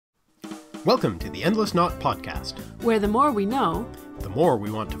Welcome to the Endless Knot Podcast, where the more we know, the more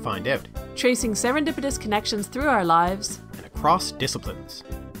we want to find out, tracing serendipitous connections through our lives and across disciplines.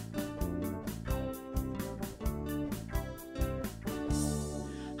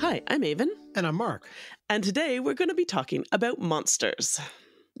 Hi, I'm Aven. And I'm Mark. And today we're going to be talking about monsters.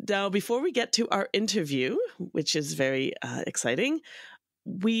 Now, before we get to our interview, which is very exciting,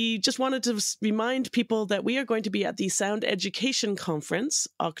 we just wanted to remind people that we are going to be at the Sound Education Conference,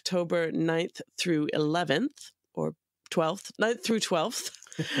 October 9th through 11th, or 12th, 9th through 12th.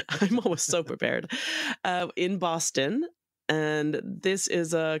 I'm always so prepared, in Boston. And this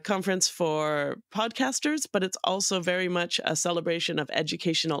is a conference for podcasters, but it's also very much a celebration of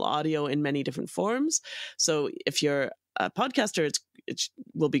educational audio in many different forms. So if you're a podcaster, it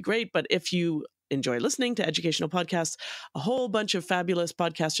will be great. But if you enjoy listening to educational podcasts, a whole bunch of fabulous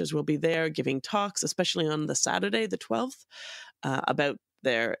podcasters will be there giving talks, especially on the Saturday, the 12th, about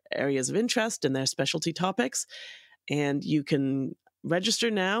their areas of interest and their specialty topics. And you can register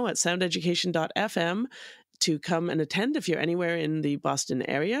now at soundeducation.fm to come and attend if you're anywhere in the Boston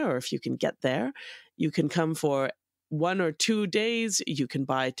area, or if you can get there. You can come for 1 or 2 days. You can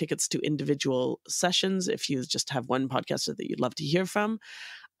buy tickets to individual sessions if you just have one podcaster that you'd love to hear from.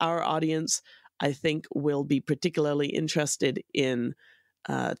 Our audience, I think, will be particularly interested in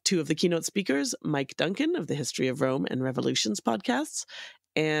 2 of the keynote speakers, Mike Duncan of the History of Rome and Revolutions podcasts,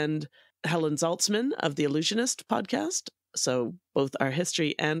 and Helen Zaltzman of the Illusionist podcast. So both our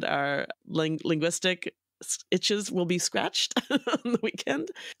history and our linguistic itches will be scratched on the weekend.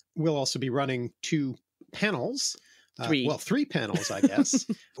 We'll also be running 2 panels. 3. 3 panels, I guess.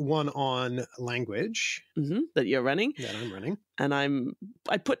 One on language. That you're running. That I'm running. And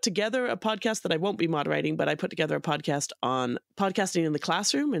I put together a podcast that I won't be moderating, but I put together a podcast on podcasting in the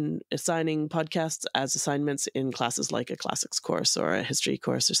classroom and assigning podcasts as assignments in classes like a classics course or a history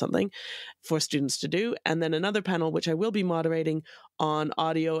course or something for students to do. And then another panel, which I will be moderating, on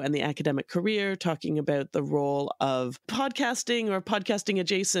audio and the academic career, talking about the role of podcasting or podcasting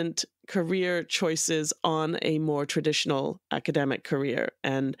adjacent career choices on a more traditional academic career,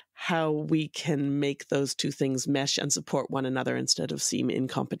 and how we can make those 2 things mesh and support one another instead of seem in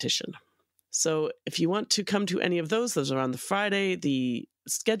competition. So if you want to come to any of those are on the Friday. The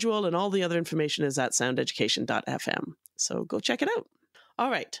schedule and all the other information is at soundeducation.fm. So go check it out. All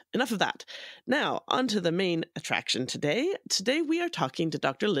right, enough of that. Now, on to the main attraction today. Today we are talking to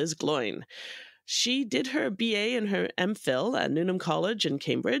Dr. Liz Gloyn. She did her BA and her MPhil at Newnham College in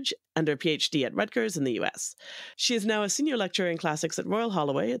Cambridge and her PhD at Rutgers in the US. She is now a senior lecturer in classics at Royal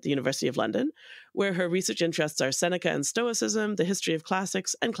Holloway at the University of London, where her research interests are Seneca and Stoicism, the history of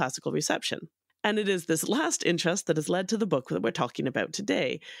classics, and classical reception. And it is this last interest that has led to the book that we're talking about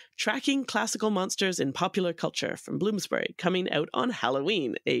today, Tracking Classical Monsters in Popular Culture from Bloomsbury, coming out on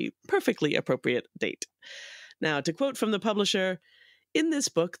Halloween, a perfectly appropriate date. Now, to quote from the publisher, "In this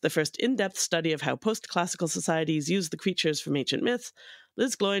book, the first in-depth study of how post-classical societies use the creatures from ancient myths,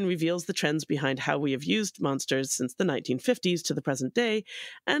 Liz Gloyn reveals the trends behind how we have used monsters since the 1950s to the present day,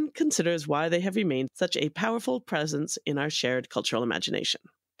 and considers why they have remained such a powerful presence in our shared cultural imagination."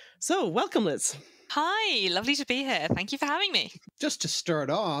 So, welcome, Liz. Hi, lovely to be here. Thank you for having me. Just to start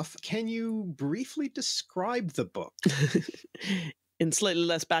off, can you briefly describe the book? In slightly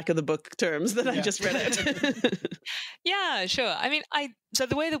less back-of-the-book terms than I just read out. Yeah, sure. I mean, so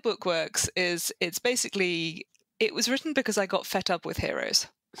the way the book works is it was written because I got fed up with heroes.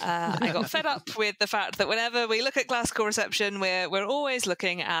 I got fed up with the fact that whenever we look at classical reception, we're always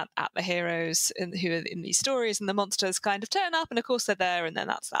looking at the heroes who are in these stories, and the monsters kind of turn up, and of course they're there, and then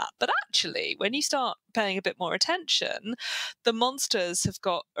that's that. But actually, when you start paying a bit more attention, the monsters have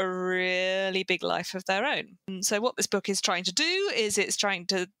got a really big life of their own. And so what this book is trying to do is it's trying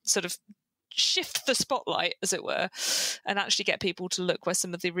to sort of shift the spotlight, as it were, and actually get people to look where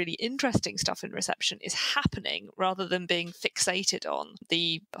some of the really interesting stuff in reception is happening, rather than being fixated on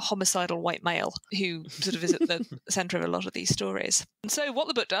the homicidal white male who sort of is at the centre of a lot of these stories. And so what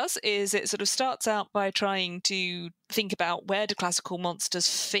the book does is it sort of starts out by trying to think about, where do classical monsters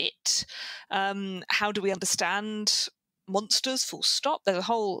fit? How do we understand monsters, full stop? There's a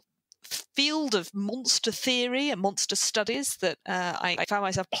whole field of monster theory and monster studies that I found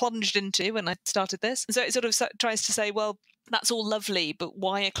myself plunged into when I started this. And so it sort of tries to say, well, that's all lovely, but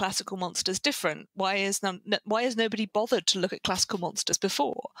why are classical monsters different? Why has nobody bothered to look at classical monsters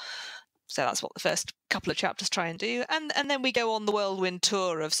before? So that's what the first couple of chapters try and do. And then we go on the whirlwind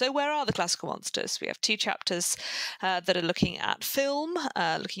tour of, so where are the classical monsters? We have 2 chapters that are looking at film,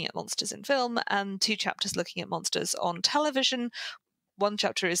 looking at monsters in film, and 2 chapters looking at monsters on television. one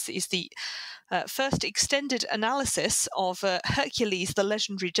chapter is the first extended analysis of Hercules: The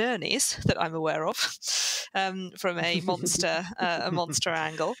Legendary Journeys that I'm aware of, from a monster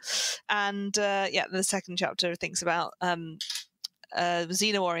angle, and the second chapter thinks about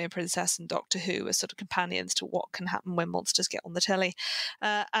Xena Warrior Princess and Doctor Who as sort of companions to what can happen when monsters get on the telly,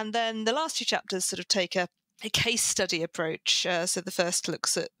 and then the last two chapters sort of take a case study approach. So the first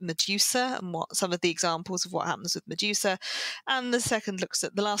looks at Medusa and what some of the examples of what happens with Medusa, and the second looks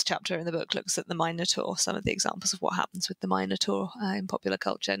at the last chapter in the book looks at the Minotaur, some of the examples of what happens with the Minotaur in popular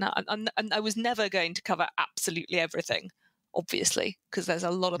culture. Now, I was never going to cover absolutely everything, obviously, because there's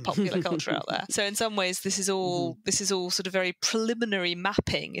a lot of popular culture out there. So in some ways, this is all sort of very preliminary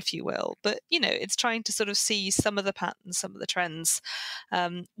mapping, if you will. But it's trying to sort of see some of the patterns, some of the trends,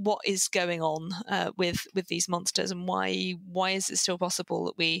 what is going on with these monsters, and why is it still possible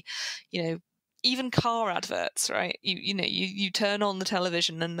that we, even car adverts, right? You turn on the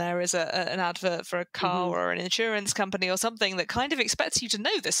television and there is an advert for a car or an insurance company or something that kind of expects you to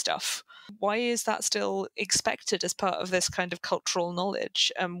know this stuff. Why is that still expected as part of this kind of cultural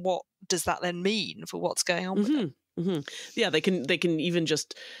knowledge? And what does that then mean for what's going on with it? Yeah, they can even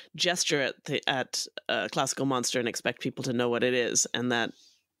just gesture at a classical monster and expect people to know what it is, and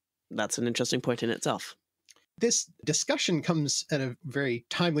that's an interesting point in itself. This discussion comes at a very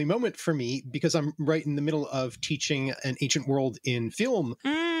timely moment for me because I'm right in the middle of teaching an ancient world in film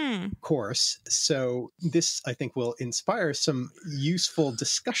course. So this, I think, will inspire some useful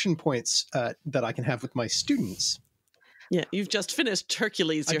discussion points that I can have with my students. Yeah, you've just finished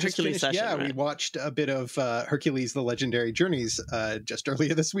Hercules, Hercules session. Yeah, right? We watched a bit of Hercules: The Legendary Journeys just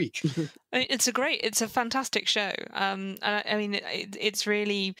earlier this week. It's a fantastic show. And I mean, it's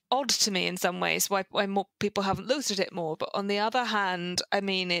really odd to me in some ways why more people haven't looked at it more. But on the other hand, I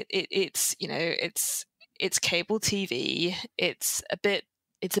mean, it's cable TV. It's a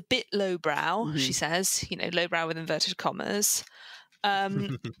bit lowbrow, she says. Lowbrow with inverted commas.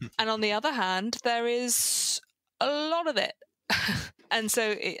 And on the other hand, there is a lot of it. And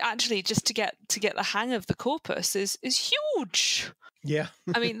so actually just to get the hang of the corpus is huge. Yeah.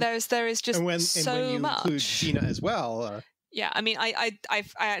 I mean, there is just so much. And when you include Xena as well. Yeah, I mean, I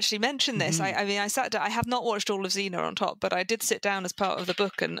actually mentioned this. I mean, I sat down. I have not watched all of Xena on top, but I did sit down as part of the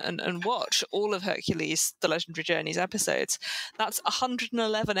book and watch all of Hercules: The Legendary Journeys episodes. That's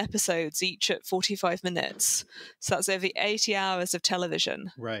 111 episodes, each at 45 minutes. So that's over 80 hours of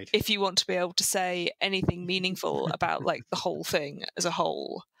television. Right. If you want to be able to say anything meaningful about like the whole thing as a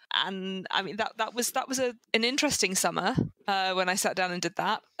whole. And I mean that was an interesting summer when I sat down and did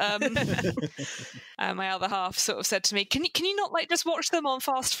that. My other half sort of said to me, "Can you not like just watch them on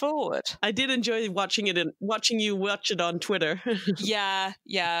fast forward?" I did enjoy watching you watch it on Twitter. yeah,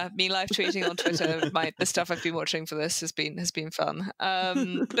 me live tweeting on Twitter. The stuff I've been watching for this has been fun.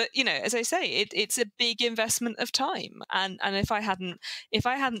 But as I say, it's a big investment of time. And if I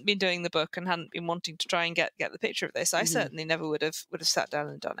hadn't been doing the book and hadn't been wanting to try and get the picture of this, I certainly never would have sat down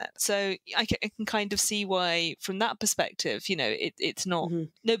and done it. So I can kind of see why, from that perspective, it's not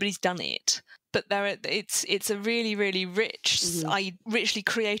nobody's done it, but it's a really, really rich, richly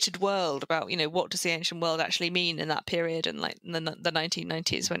created world about what does the ancient world actually mean in that period, and like in the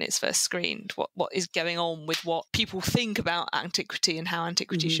 1990s when it's first screened, what is going on with what people think about antiquity and how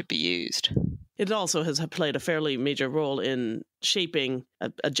antiquity should be used. It also has played a fairly major role in shaping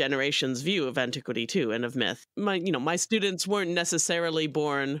a generation's view of antiquity too, and of myth. My students weren't necessarily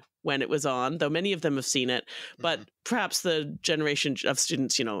born when it was on, though many of them have seen it. But perhaps the generation of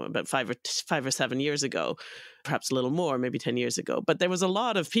students, about 5 or 7 years ago, perhaps a little more, maybe 10 years ago. But there was a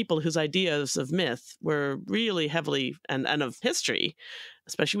lot of people whose ideas of myth were really heavily, and of history,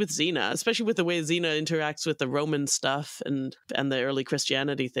 especially with Xena, especially with the way Xena interacts with the Roman stuff and the early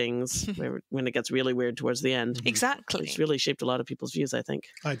Christianity things, when it gets really weird towards the end. Exactly. It's really shaped a lot of people's views, I think.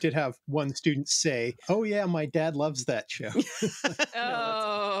 I did have one student say, "Oh yeah, my dad loves that show."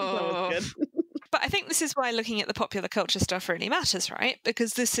 That was good. But I think this is why looking at the popular culture stuff really matters, right?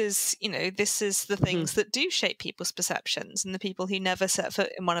 Because this is the things that do shape people's perceptions, and the people who never set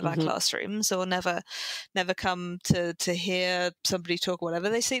foot in one of our classrooms or never come to hear somebody talk or whatever,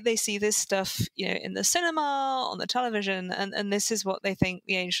 they see this stuff, in the cinema, on the television, and this is what they think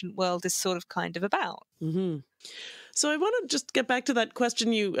the ancient world is sort of kind of about. So I want to just get back to that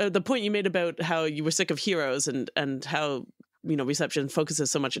question the point you made about how you were sick of heroes and how reception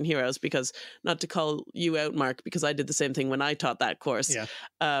focuses so much on heroes, because not to call you out, Mark, because I did the same thing when I taught that course. Yeah.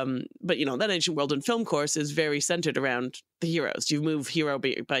 But that ancient world and film course is very centered around the heroes. You move hero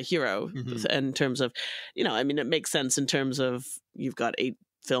by hero in terms of, it makes sense in terms of you've got 8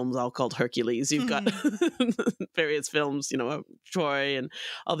 films all called Hercules. You've got various films, Troy and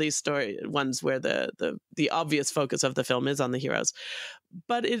all these story ones where the obvious focus of the film is on the heroes.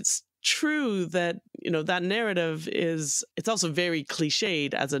 But it's true that that narrative it's also very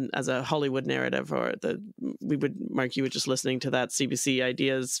cliched as a Hollywood narrative. Or Mark, you were just listening to that CBC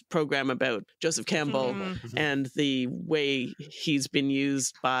Ideas program about Joseph Campbell and the way he's been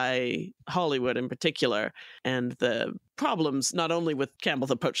used by Hollywood in particular, and the problems not only with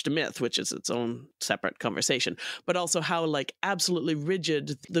Campbell's approach to myth, which is its own separate conversation, but also how absolutely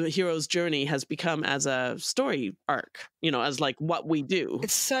rigid the hero's journey has become as a story arc, as what we do.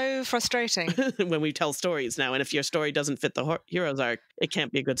 It's so frustrating when we tell stories now, and if your story doesn't fit the hero's arc, it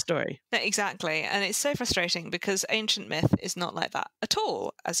can't be a good story. Exactly. And it's so frustrating because ancient myth is not like that at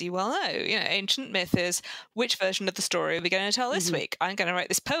all, as you well know. Ancient myth is, which version of the story are we going to tell this week? I'm going to write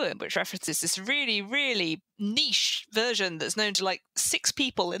this poem which references this really, really niche version that's known to 6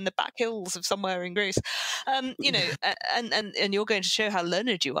 people in the back hills of somewhere in Greece. And you're going to show how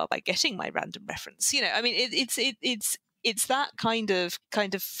learned you are by getting my random reference. It's that kind of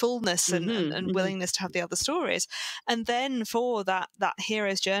fullness and willingness to have the other stories. And then for that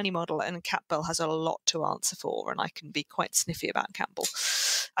hero's journey model, and Campbell has a lot to answer for, and I can be quite sniffy about Campbell.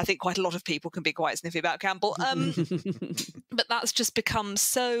 I think quite a lot of people can be quite sniffy about Campbell. But that's just become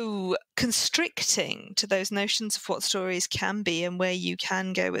so constricting to those notions of what stories can be and where you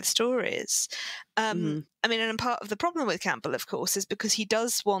can go with stories. And part of the problem with Campbell, of course, is because he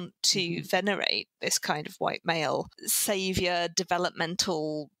does want to venerate this kind of white male savior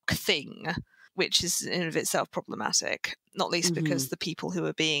developmental thing, which is in and of itself problematic, not least because the people who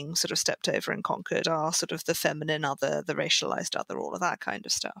are being sort of stepped over and conquered are sort of the feminine other, the racialized other, all of that kind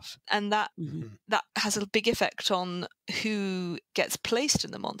of stuff. And that has a big effect on who gets placed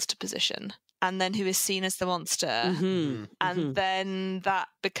in the monster position and then who is seen as the monster. And then that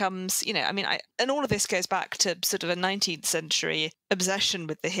becomes, and all of this goes back to sort of a 19th century obsession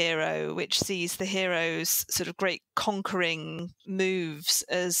with the hero, which sees the hero's sort of great conquering moves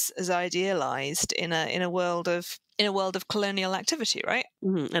as idealized in a world of colonial activity, right?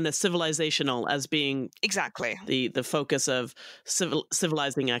 And a civilizational as being exactly the focus of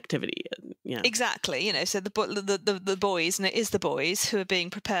civilizing activity. Yeah, exactly. So the boys, and it is the boys who are being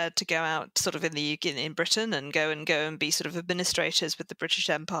prepared to go out sort of in Britain and go and be sort of administrators with the British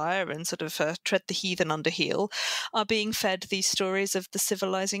Empire and sort of tread the heathen under heel, are being fed these stories of the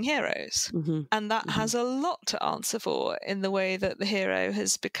civilizing heroes, and that has a lot to answer for in the way that the hero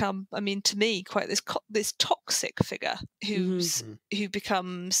has become. To me, quite this toxic figure who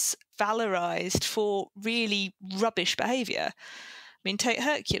becomes valorized for really rubbish behavior. Take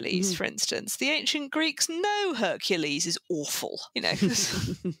Hercules, for instance. The ancient Greeks know Hercules is awful.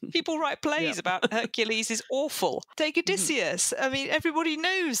 People write plays about Hercules is awful. Take Odysseus. Everybody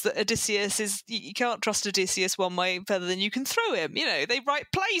knows that Odysseus is, you can't trust Odysseus one way further than you can throw him. They write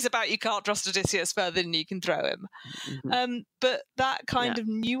plays about you can't trust Odysseus further than you can throw him. But that kind of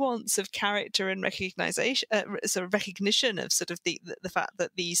nuance of character and recognition of sort of the fact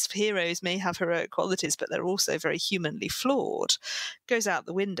that these heroes may have heroic qualities, but they're also very humanly flawed, goes out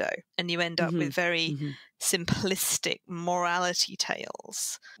the window, and you end up with very simplistic morality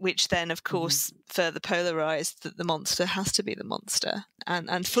tales, which then of course further polarized that the monster has to be the monster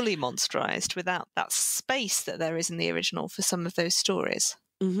and fully monsterized without that space that there is in the original for some of those stories.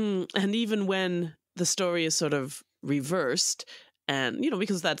 And even when the story is sort of reversed, and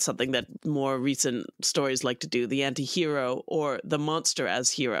because that's something that more recent stories like to do, the anti-hero or the monster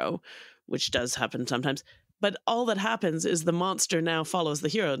as hero, which does happen sometimes. But all that happens is the monster now follows the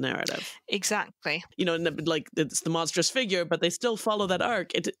hero narrative. Exactly. It's the monstrous figure, but they still follow that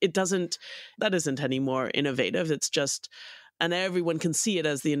arc. That isn't any more innovative. It's just, and everyone can see it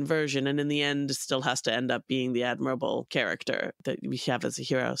as the inversion, and in the end, it still has to end up being the admirable character that we have as a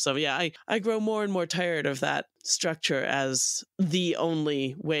hero. So yeah, I grow more and more tired of that structure as the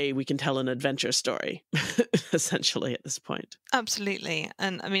only way we can tell an adventure story, essentially, at this point. Absolutely.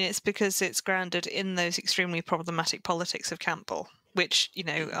 And it's because it's grounded in those extremely problematic politics of Campbell, which,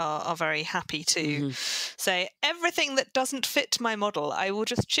 are very happy to say, everything that doesn't fit my model, I will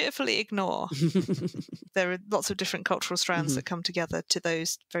just cheerfully ignore. There are lots of different cultural strands that come together to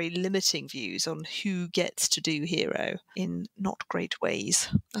those very limiting views on who gets to do hero in not great ways,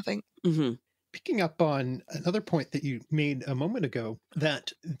 I think. Picking up on another point that you made a moment ago,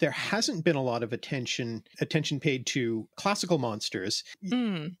 that there hasn't been a lot of attention paid to classical monsters.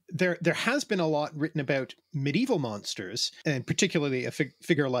 There has been a lot written about medieval monsters, and particularly a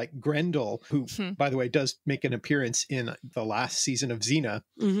figure like Grendel, who, by the way, does make an appearance in the last season of Xena.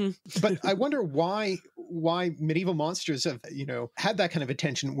 But I wonder why why medieval monsters have, had that kind of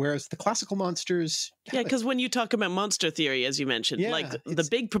attention, whereas the classical monsters... Yeah, because when you talk about monster theory, as you mentioned, like the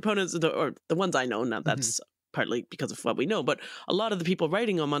big proponents, or the ones I know, now that's partly because of what we know, but a lot of the people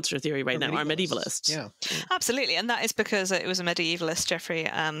writing on monster theory right now are medievalists. Yeah. Absolutely. And that is because it was a medievalist,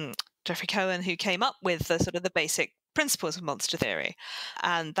 Geoffrey Cohen, who came up with the sort of the basic principles of monster theory.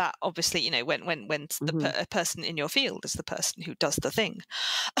 And that obviously, when a person in your field is the person who does the thing,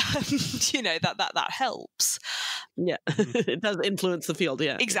 that helps. Yeah, it does influence the field,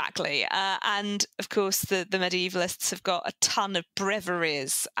 yeah. Exactly. And of course, the medievalists have got a ton of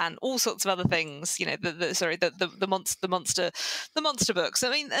breviaries and all sorts of other things, the monster books. I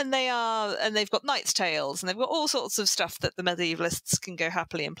mean, and they've got Knight's Tales, and they've got all sorts of stuff that the medievalists can go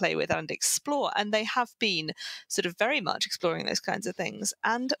happily and play with and explore. And they have been sort of very much exploring those kinds of things.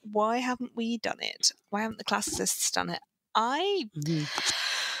 And why haven't we done it? Why haven't the classicists done it? I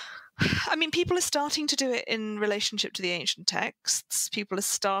mean, people are starting to do it in relationship to the ancient texts. People are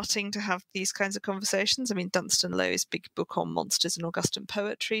starting to have these kinds of conversations. I mean, Dunstan Lowe's big book on monsters and Augustan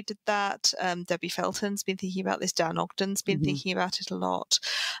poetry did that. Debbie Felton's been thinking about this. Dan Ogden's been thinking about it a lot.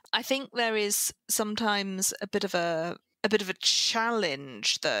 I think there is sometimes a bit of a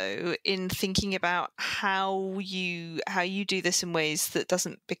challenge, though, in thinking about how you do this in ways that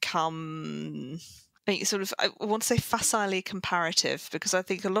doesn't become... I want to say facilely comparative, because I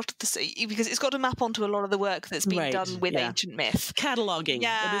think a lot of because it's got to map onto a lot of the work that's been done with ancient myth. Cataloguing.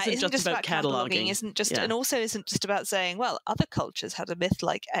 Yeah, it isn't just about cataloguing. And also isn't just about saying, well, other cultures had a myth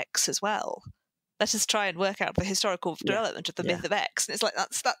like X as well. Let us try and work out the historical development of the myth of X. And it's like,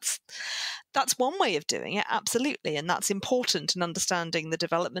 that's one way of doing it, absolutely. And that's important in understanding the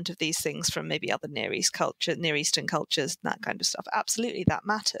development of these things from maybe other Near Eastern cultures and that kind of stuff. Absolutely, that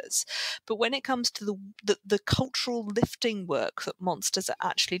matters. But when it comes to the cultural lifting work that monsters are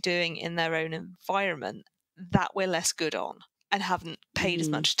actually doing in their own environment, that we're less good on and haven't paid as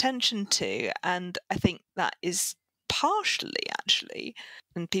much attention to. And I think that is partially, actually,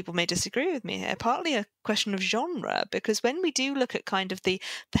 and people may disagree with me here, partly a question of genre, because when we do look at kind of the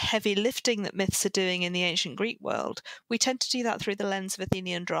heavy lifting that myths are doing in the ancient Greek world, we tend to do that through the lens of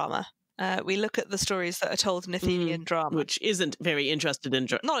Athenian drama. We look at the stories that are told in Athenian drama, which isn't very interested in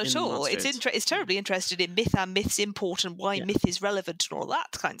not at all. Monsters. It's terribly interested in myth and myth's import and why myth is relevant and all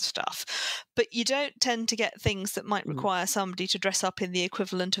that kind of stuff. But you don't tend to get things that might require somebody to dress up in the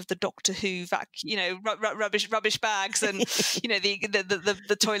equivalent of the Doctor Who rubbish bags and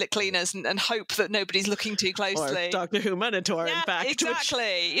the toilet cleaners and hope that nobody's looking too closely. Or Doctor Who Minotaur, in fact.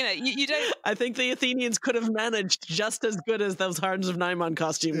 Exactly. You don't. I think the Athenians could have managed just as good as those Hards of Nymon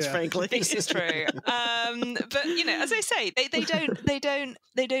costumes, frankly. This is true. But as I say, they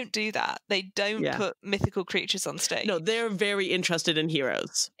don't do that. They don't put mythical creatures on stage. No, they're very interested in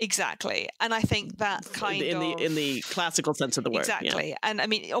heroes. Exactly. And I think that in the classical sense of the word. Exactly. Yeah. And I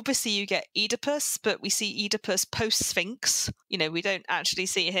mean, obviously you get Oedipus, but we see Oedipus post-Sphinx. We don't actually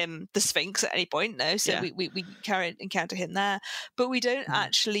see him, the Sphinx, at any point, no. So we encounter him there. But we don't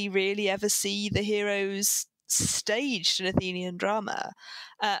actually really ever see the heroes staged in Athenian drama.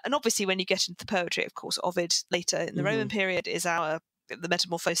 And obviously when you get into the poetry, of course, Ovid later in the Roman period is the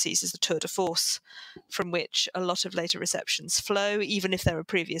Metamorphoses is the tour de force from which a lot of later receptions flow, even if there are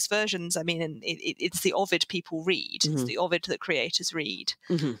previous versions. I mean, it's the Ovid people read. It's the Ovid that creators read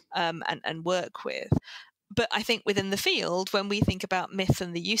and work with. But I think within the field, when we think about myth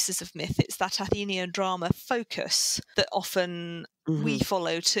and the uses of myth, it's that Athenian drama focus that often we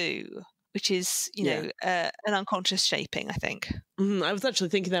follow too, which is, an unconscious shaping, I think. I was actually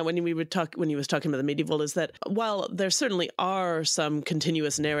thinking that when he was talking about the medieval, is that while there certainly are some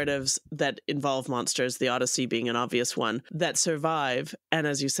continuous narratives that involve monsters, the Odyssey being an obvious one, that survive, and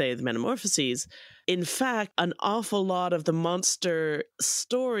as you say, the Metamorphoses, in fact, an awful lot of the monster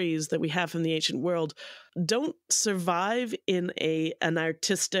stories that we have from the ancient world don't survive in an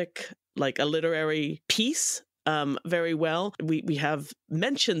artistic, like a literary piece very well. We have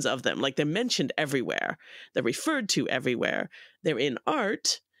mentions of them, like they're mentioned everywhere. They're referred to everywhere. They're in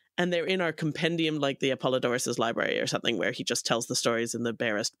art, and they're in our compendium, like the Apollodorus' library or something, where he just tells the stories in the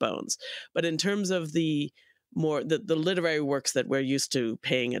barest bones. But in terms of the literary works that we're used to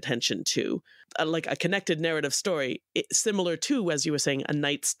paying attention to, like a connected narrative story, similar to, as you were saying, a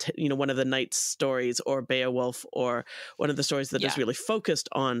knight's, one of the knight's stories, or Beowulf, or one of the stories that is really focused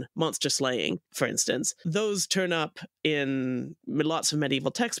on monster slaying, for instance. Those turn up in lots of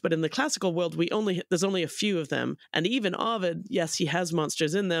medieval texts, but in the classical world, there's only a few of them. And even Ovid, yes, he has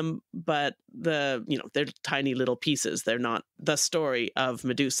monsters in them, but they're tiny little pieces. They're not the story of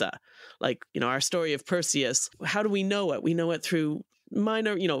Medusa. Like, our story of Perseus, how do we know it? We know it through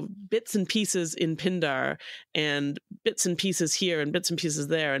minor, bits and pieces in Pindar and bits and pieces here and bits and pieces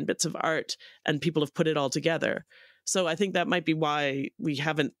there and bits of art, and people have put it all together. So I think that might be why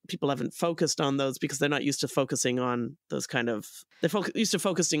people haven't focused on those, because they're not used to focusing on those they're used to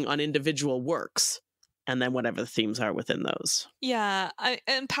focusing on individual works and then whatever the themes are within those. Yeah,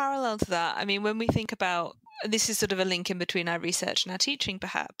 and parallel to that, I mean, when we think about, this is sort of a link in between our research and our teaching,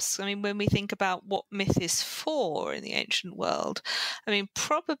 perhaps. I mean, when we think about what myth is for in the ancient world, I mean,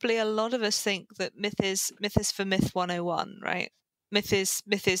 probably a lot of us think that myth is for Myth 101, right? Myth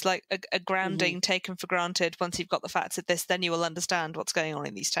is like a grounding taken for granted. Once you've got the facts of this, then you will understand what's going on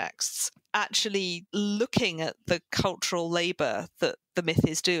in these texts. Actually looking at the cultural labour that the myth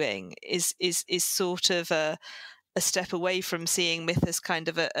is doing is sort of a step away from seeing myth as kind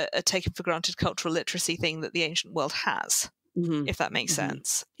of a taken for granted cultural literacy thing that the ancient world has, if that makes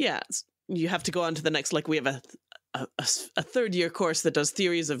sense. Yeah, you have to go on to the next, like we have a third year course that does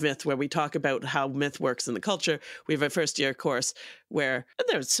theories of myth, where we talk about how myth works in the culture. We have a first year course where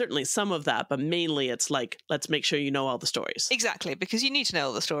there's certainly some of that, but mainly it's like, let's make sure you know all the stories. Exactly, because you need to know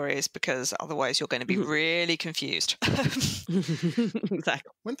all the stories, because otherwise you're going to be really confused.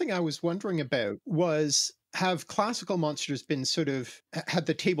 Exactly. One thing I was wondering about was, have classical monsters been sort of, had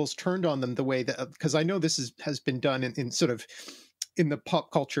the tables turned on them the way that, because I know this has been done in sort of in the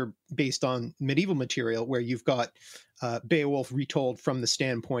pop culture based on medieval material, where you've got Beowulf retold from the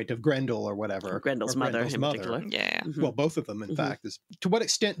standpoint of Grendel or whatever. Grendel's mother in particular. Yeah. Well, both of them, in fact. To what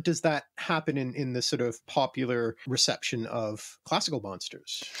extent does that happen in the sort of popular reception of classical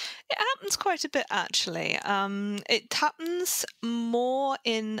monsters? It happens quite a bit, actually. It happens more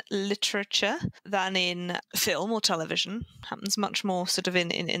in literature than in film or television. It happens much more sort of in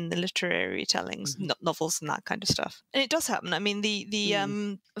the literary tellings, novels and that kind of stuff. And it does happen. I mean,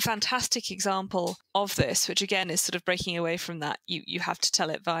 the fantastic example of this, which again is sort of breaking away from that, you have to tell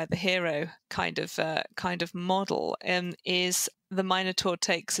it via the hero kind of model, is The Minotaur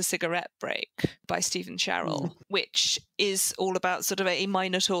Takes a Cigarette Break by Stephen Sharrell, which is all about sort of a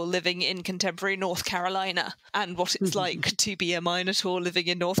minotaur living in contemporary North Carolina and what it's like to be a minotaur living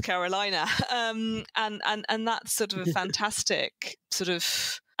in North Carolina. And that's sort of a fantastic sort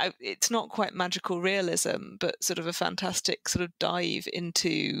of, it's not quite magical realism, but sort of a fantastic sort of dive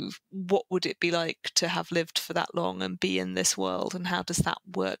into what would it be like to have lived for that long and be in this world, and how does that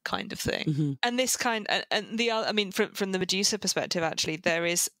work, kind of thing. And this kind, and the other, I mean, from the Medusa perspective, actually, there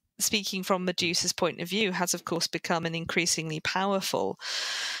is, speaking from Medusa's point of view, has of course become an increasingly powerful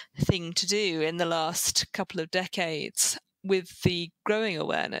thing to do in the last couple of decades, with the growing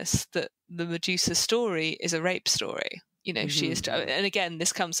awareness that the Medusa story is a rape story. She is, and again,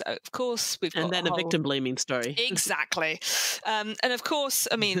 this comes, of course, we've got, and then a victim blaming story. Exactly. And of course,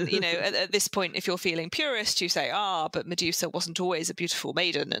 I mean, at this point, if you're feeling purist, you say, but Medusa wasn't always a beautiful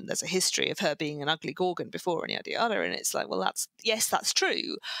maiden, and there's a history of her being an ugly Gorgon before, and yada yada. And it's like, well, that's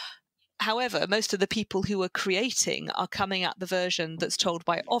true. However, most of the people who are creating are coming at the version that's told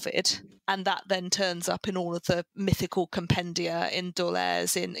by Ovid, and that then turns up in all of the mythical compendia, in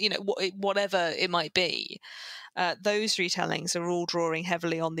Dolairs, in whatever it might be. Those retellings are all drawing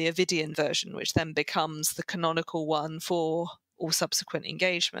heavily on the Ovidian version, which then becomes the canonical one for all subsequent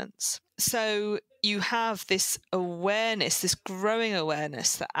engagements. So you have this awareness, this growing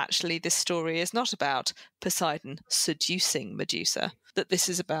awareness, that actually this story is not about Poseidon seducing Medusa, that this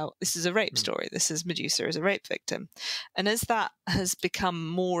is a rape story. This is Medusa as a rape victim. And as that has become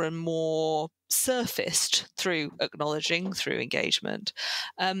more and more surfaced through acknowledging, through engagement,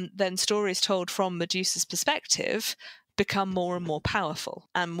 then stories told from Medusa's perspective become more and more powerful,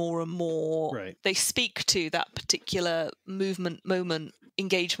 and more they speak to that particular moment,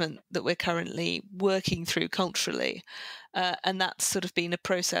 engagement that we're currently working through culturally. And that's sort of been a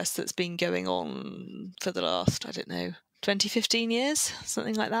process that's been going on for the last, 20, 15 years,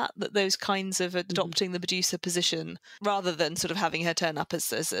 something like that, that those kinds of adopting the Medusa position, rather than sort of having her turn up as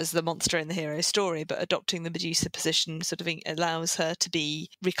the monster in the hero story, but adopting the Medusa position sort of allows her to be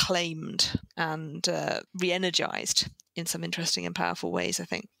reclaimed and re-energized in some interesting and powerful ways, I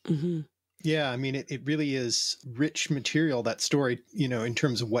think. Yeah, I mean, it really is rich material, that story, in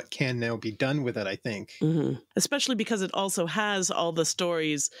terms of what can now be done with it, I think. Especially because it also has all the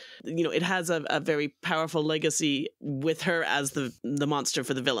stories, it has a very powerful legacy with her as the monster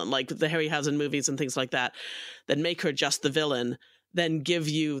for the villain, like the Harryhausen movies and things like that make her just the villain, then give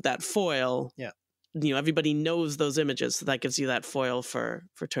you that foil. Yeah. Everybody knows those images, so that gives you that foil for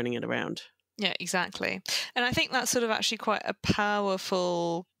turning it around. Yeah, exactly. And I think that's sort of actually quite a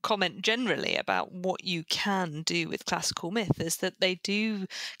powerful comment generally about what you can do with classical myth, is that the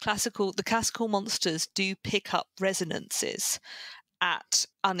classical monsters do pick up resonances at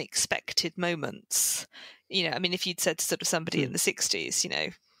unexpected moments. You know, I mean, if you'd said to sort of somebody in the 60s, you know,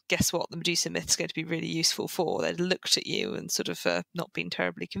 guess what, the Medusa myth's going to be really useful for, they'd looked at you and sort of not been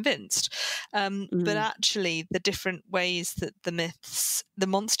terribly convinced. But actually, the different ways that the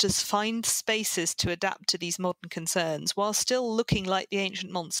monsters find spaces to adapt to these modern concerns while still looking like the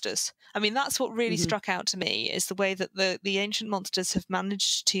ancient monsters. I mean, that's what really struck out to me, is the way that the ancient monsters have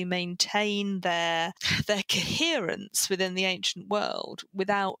managed to maintain their coherence within the ancient world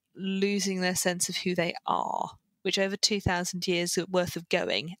without losing their sense of who they are, which over 2,000 years worth of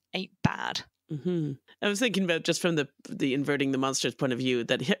going ain't bad. I was thinking about, just from the inverting the monsters point of view,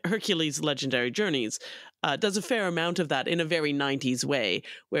 that Hercules' Legendary Journeys does a fair amount of that in a very 90s way,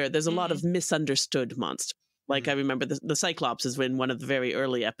 where there's a lot of misunderstood monsters. Like, I remember the Cyclops is in one of the very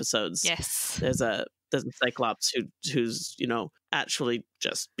early episodes. Yes. There's a Cyclops who's, you know, actually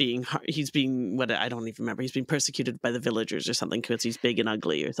just he's being, what, I don't even remember. He's being persecuted by the villagers or something because he's big and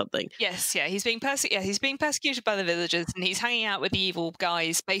ugly or something. Yes, yeah, he's being persecuted by the villagers, and he's hanging out with the evil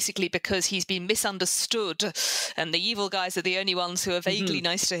guys basically because he's been misunderstood, and the evil guys are the only ones who are vaguely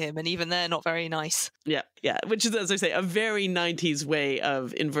nice to him, and even they're not very nice. Yeah, which is, as I say, a very 90s way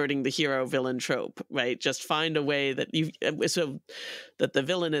of inverting the hero-villain trope, right? Just find a way that so that the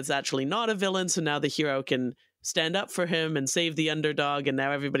villain is actually not a villain, so now the hero can stand up for him and save the underdog, and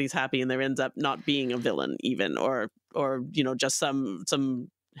now everybody's happy, and there ends up not being a villain even, or you know, just some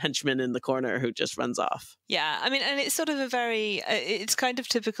henchman in the corner who just runs off. Yeah, I mean, and it's sort of a very, it's kind of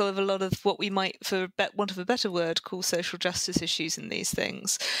typical of a lot of what we might, for want of a better word, call social justice issues in these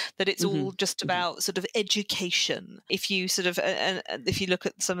things, that it's all just about sort of education. If you sort of, if you look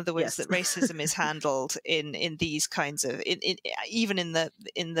at some of the ways that racism is handled in these kinds of, even in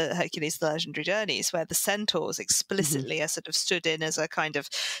the Hercules, the Legendary Journeys, where the centaurs explicitly are sort of stood in as a kind of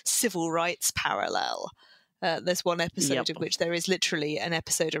civil rights parallel. There's one episode in which there is literally an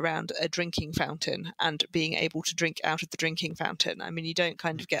episode around a drinking fountain and being able to drink out of the drinking fountain. I mean, you don't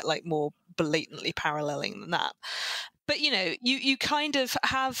kind of get like more blatantly paralleling than that. But, you know, you kind of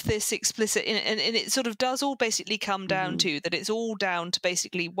have this explicit, and it sort of does all basically come down to that it's all down to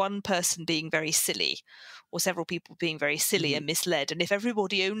basically one person being very silly, or several people being very silly and misled. And if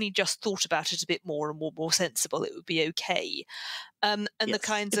everybody only just thought about it a bit more and more sensible, it would be okay. And the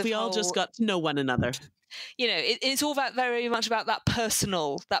kinds if we all just got to know one another. You know, it's all about very much about that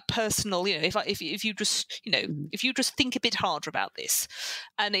personal. You know, if you just, you know, if you just think a bit harder about this,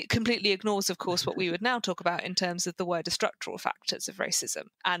 and it completely ignores, of course, what we would now talk about in terms of the wider structural factors of racism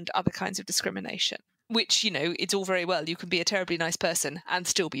and other kinds of discrimination. Which, you know, it's all very well. You can be a terribly nice person and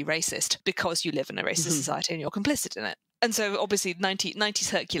still be racist because you live in a racist society and you're complicit in it. And so obviously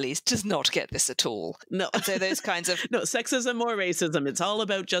 90s Hercules does not get this at all. No. And so those kinds of... No, sexism or racism. It's all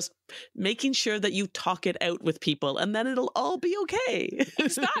about just making sure that you talk it out with people and then it'll all be okay.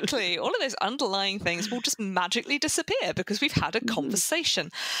 Exactly. All of those underlying things will just magically disappear because we've had a conversation.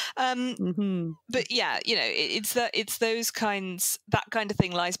 But yeah, you know, it's those kinds, that kind of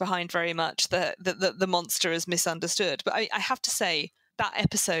thing lies behind very much the monster is misunderstood. But I have to say, that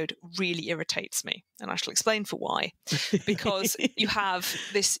episode really irritates me, and I shall explain for why. Because you have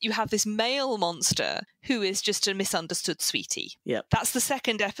this male monster who is just a misunderstood sweetie. Yeah, that's the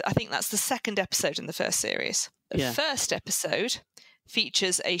second. I think that's the second episode in the first series. The first episode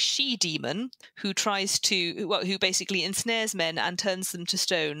features a she-demon who who basically ensnares men and turns them to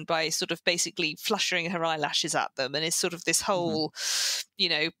stone by sort of basically fluttering her eyelashes at them, and is sort of this whole, you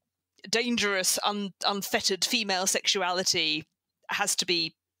know, dangerous, unfettered female sexuality has to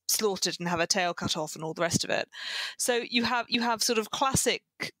be slaughtered and have her tail cut off and all the rest of it. So you have sort of classic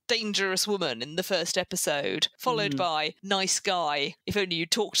dangerous woman in the first episode, followed by nice guy, if only you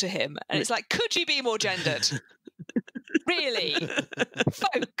talk to him. And it's like, could you be more gendered? Really?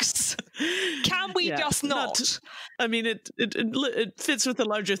 Folks, can we just not? I mean, it fits with the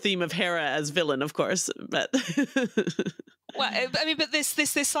larger theme of Hera as villain, of course, but... Well, I mean, but this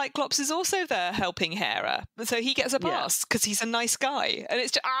Cyclops is also there helping Hera, so he gets a pass because he's a nice guy, and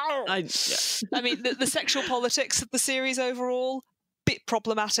it's just, I mean, the sexual politics of the series overall, bit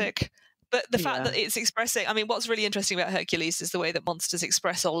problematic. But the fact that it's expressing, I mean, what's really interesting about Hercules is the way that monsters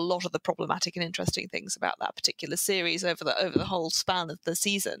express a lot of the problematic and interesting things about that particular series over the whole span of the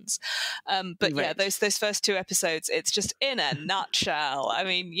seasons. But yeah, those first two episodes, it's just in a nutshell. I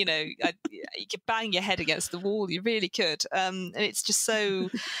mean, you know, you could bang your head against the wall, you really could. And it's just so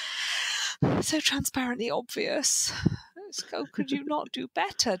transparently obvious. Oh, could you not do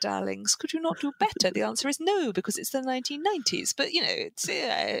better, darlings? Could you not do better? The answer is no, because it's the 1990s. But, you know, it's...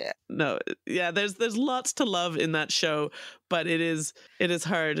 No, yeah, there's lots to love in that show, but it is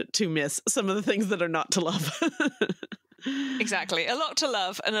hard to miss some of the things that are not to love. Exactly. A lot to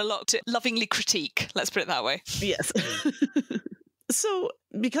love and a lot to lovingly critique. Let's put it that way. Yes. So,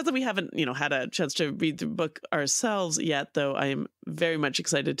 because we haven't, had a chance to read the book ourselves yet, though I am very much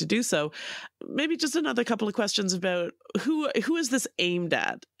excited to do so, maybe just another couple of questions about who is this aimed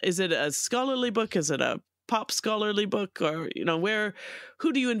at? Is it a scholarly book? Is it a pop scholarly book? Or,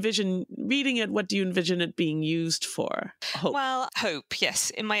 who do you envision reading it? What do you envision it being used for? Hope. Well, hope,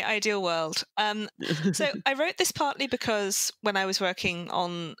 yes, in my ideal world. So I wrote this partly because when I was working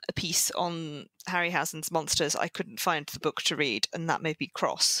on a piece on Harryhausen's monsters, I couldn't find the book to read, and that made me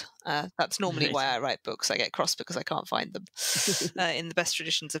cross. That's normally why I write books. I get cross because I can't find them. In the best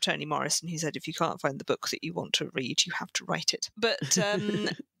traditions of Toni Morrison, he said, if you can't find the book that you want to read, you have to write it. But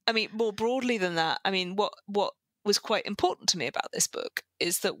I mean, more broadly than that, I mean, what was quite important to me about this book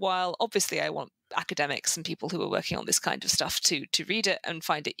is that while obviously I want academics and people who are working on this kind of stuff to read it and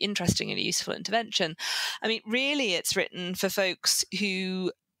find it interesting and a useful intervention, I mean, really it's written for folks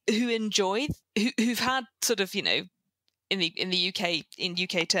who enjoy, who've had sort of, in the UK, in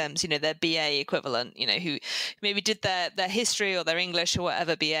UK terms, their BA equivalent, who maybe did their history or their English or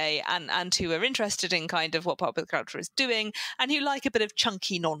whatever BA, and who are interested in kind of what popular culture is doing, and who like a bit of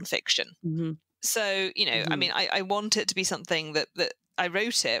chunky nonfiction. Mm-hmm. So, I mean, I want it to be something that I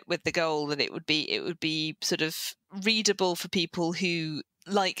wrote it with the goal that it would be sort of readable for people who,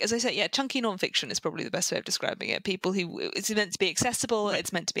 like, as I said, chunky nonfiction is probably the best way of describing it. People who, it's meant to be accessible,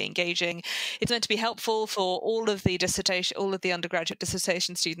 it's meant to be engaging, it's meant to be helpful for all of the undergraduate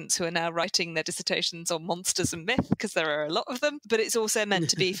dissertation students who are now writing their dissertations on monsters and myth, because there are a lot of them. But it's also meant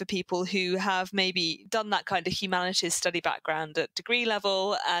to be for people who have maybe done that kind of humanities study background at degree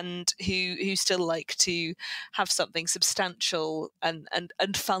level, and who still like to have something substantial and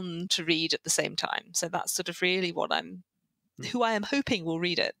fun to read at the same time. So that's sort of really who I am hoping will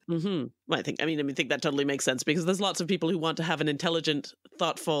read it. Mm-hmm. Well, I think that totally makes sense, because there's lots of people who want to have an intelligent,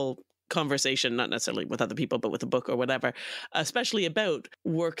 thoughtful conversation, not necessarily with other people, but with a book or whatever, especially about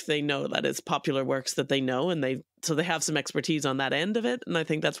work they know, that is popular works that they know, and they have some expertise on that end of it. And I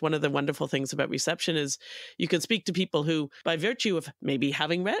think that's one of the wonderful things about reception is you can speak to people who, by virtue of maybe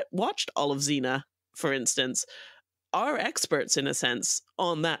having watched all of Xena, for instance, are experts in a sense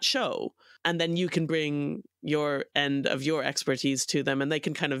on that show. And then you can bring your end of your expertise to them, and they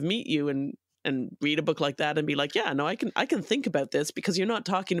can kind of meet you and read a book like that and be like, yeah, no, I can think about this, because you're not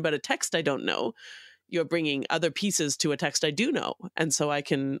talking about a text I don't know. You're bringing other pieces to a text I do know. And so I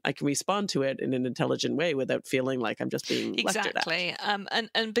can respond to it in an intelligent way without feeling like I'm just being lectured at. Exactly.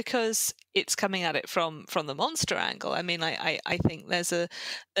 And because it's coming at it from the monster angle, I mean, I think there's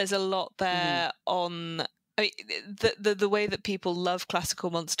a lot there on... I mean, the way that people love classical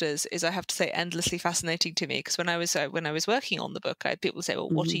monsters is, I have to say, endlessly fascinating to me. Because when I was working on the book, I had people say, "Well,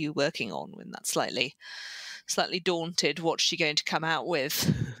 what are you working on?" When that's slightly daunted. What's she going to come out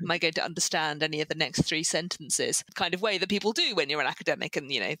with? Am I going to understand any of the next 3 sentences? The kind of way that people do when you're an academic,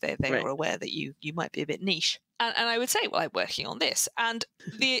 and they are aware that you might be a bit niche. And I would say, well, I'm working on this, and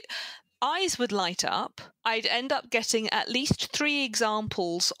the eyes would light up. I'd end up getting at least 3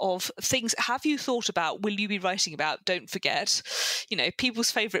 examples of things. Have you thought about? Will you be writing about? Don't forget, people's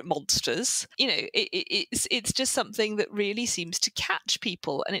favourite monsters. It's just something that really seems to catch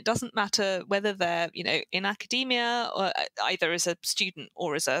people, and it doesn't matter whether they're in academia or either as a student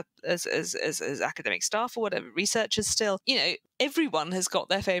or as academic staff or whatever, researchers still. Everyone has got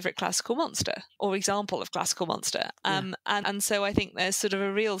their favourite classical monster or example of classical monster, and so I think there's sort of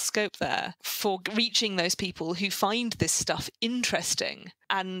a real scope there for reaching those people who find this stuff interesting,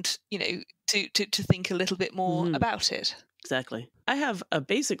 and to think a little bit more about it. Exactly. I have a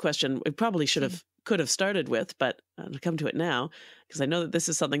basic question we probably could have started with, but I'll come to it now, because I know that this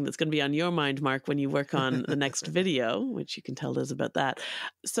is something that's going to be on your mind, Mark, when you work on the next video, which you can tell us about that.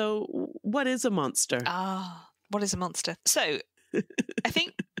 So what is a monster? What is a monster? So I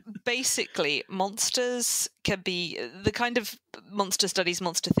think basically monsters can be the kind of monster studies,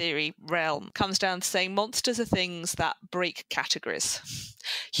 monster theory realm comes down to saying monsters are things that break categories.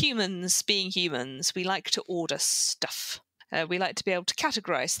 Humans, being humans, we like to order stuff. We like to be able to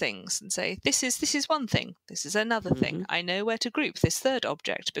categorize things and say, this is one thing, this is another thing. I know where to group this third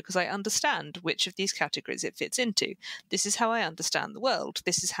object because I understand which of these categories it fits into. This is how I understand the world.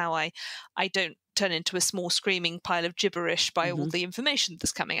 This is how I don't turn into a small screaming pile of gibberish by all the information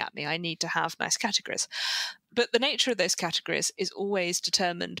that's coming at me. I need to have nice categories. But the nature of those categories is always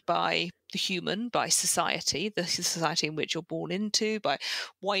determined by the human, by society, the society in which you're born into, by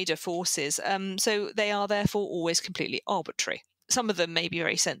wider forces. So they are therefore always completely arbitrary. Some of them may be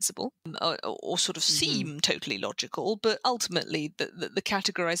very sensible or sort of seem totally logical, but ultimately the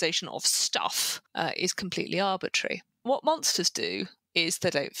categorization of stuff is completely arbitrary. what monsters do is they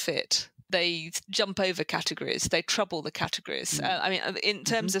don't fit. They jump over categories. They trouble the categories. I mean, in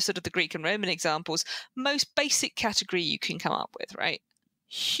terms of sort of the Greek and Roman examples, most basic category you can come up with, right?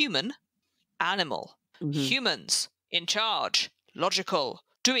 Human, animal, humans, in charge, logical,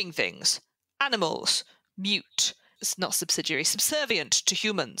 doing things, animals, mute, it's not subsidiary, subservient to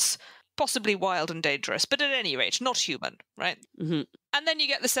humans, possibly wild and dangerous, but at any rate, not human, right? And then you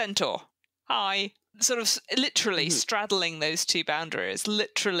get the centaur. Hi. Sort of literally straddling those two boundaries,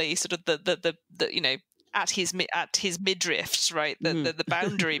 literally sort of the you know, at his midriff, right? The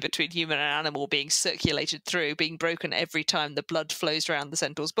boundary between human and animal being circulated through, being broken every time the blood flows around the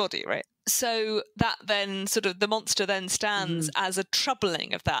centaur's body, right? So that then sort of the monster then stands as a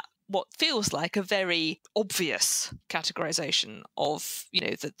troubling of that, what feels like a very obvious categorization of, you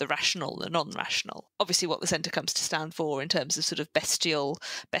know, the rational, the non-rational. Obviously what the centaur comes to stand for in terms of sort of bestial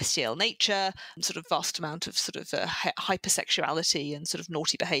nature, sort of vast amount of sort of hypersexuality and sort of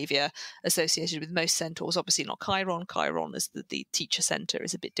naughty behavior associated with most centaurs. Obviously not Chiron. Chiron is the teacher centaur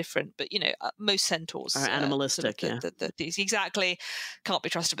is a bit different, but, you know, most centaurs are animalistic, sort of exactly, can't be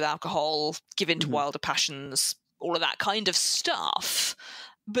trusted with alcohol, give in to wilder passions, all of that kind of stuff.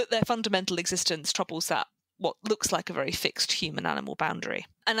 But their fundamental existence troubles that what looks like a very fixed human-animal boundary.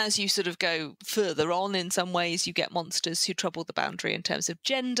 And as you sort of go further on, in some ways, you get monsters who trouble the boundary in terms of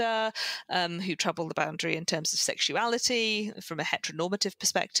gender, who trouble the boundary in terms of sexuality, from a heteronormative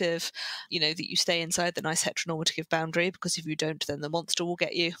perspective, you know, that you stay inside the nice heteronormative boundary, because if you don't, then the monster will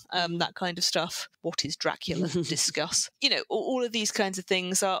get you, that kind of stuff. What is Dracula? Discuss. You know, all of these kinds of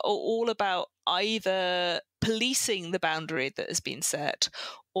things are all about either policing the boundary that has been set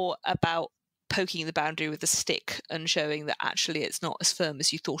or about poking the boundary with a stick and showing that actually it's not as firm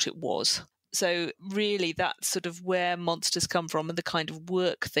as you thought it was. So really that's sort of where monsters come from and the kind of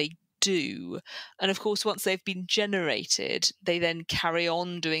work they do. And of course, once they've been generated, they then carry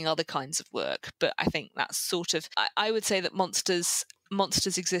on doing other kinds of work. But I think that's sort of, I would say that monsters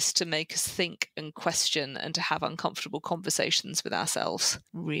exist to make us think and question and to have uncomfortable conversations with ourselves,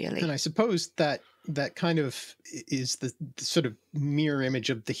 really. And I suppose that kind of is the sort of mirror image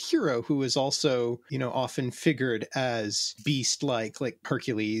of the hero, who is also, you know, often figured as beast-like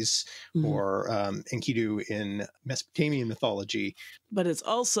Hercules or Enkidu in Mesopotamian mythology. But it's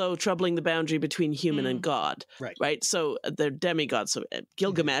also troubling the boundary between human and God, right? So they're demigods. So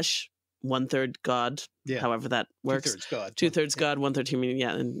Gilgamesh, 1/3 God, however that works. 2/3 God. 2/3 God, 1/3 human.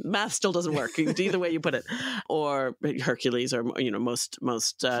 Yeah, and math still doesn't work either way you put it. Or Hercules, or, you know, most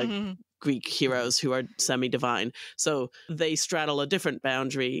Greek heroes who are semi-divine. So they straddle a different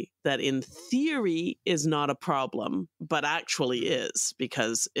boundary that in theory is not a problem, but actually is,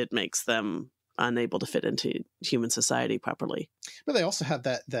 because it makes them unable to fit into human society properly. But they also have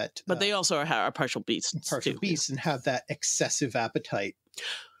that but they also are partial beasts. Partial beasts, and have that excessive appetite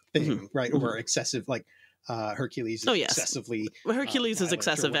thing, right? Or excessive, like Hercules is excessively... Well, Hercules is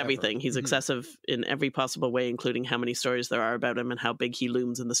excessive everything. He's excessive in every possible way, including how many stories there are about him and how big he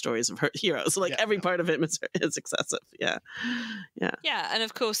looms in the stories of heroes. Like every part of him is excessive. Yeah. And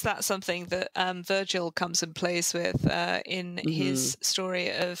of course that's something that Virgil comes and plays with in his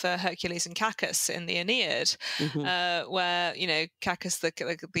story of Hercules and Cacus in the Aeneid, where, you know, Cacus,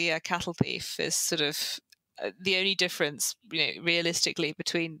 the cattle thief, is sort of the only difference, you know, realistically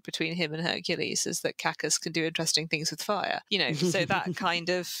between him and Hercules is that Cacus can do interesting things with fire. You know, so that kind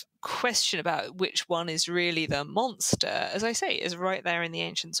of question about which one is really the monster, as I say, is right there in the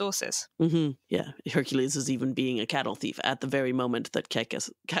ancient sources. Yeah, Hercules is even being a cattle thief at the very moment that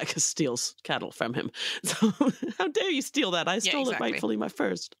Cacus steals cattle from him. So how dare you steal that? I stole it rightfully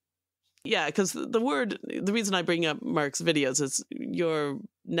first. Yeah, because the reason I bring up Mark's videos is your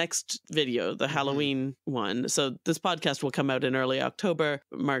next video, the Halloween one. So this podcast will come out in early October.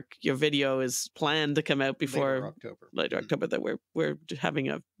 Mark, your video is planned to come out before later October. That we're having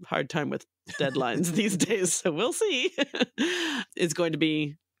a hard time with deadlines these days, so we'll see. It's going to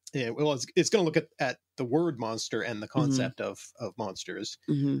be... Yeah, well, it's going to look at the word monster and the concept of monsters.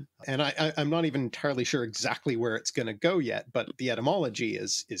 And I'm not even entirely sure exactly where it's going to go yet, but the etymology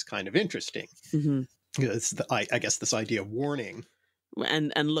is kind of interesting. It's I guess this idea of warning.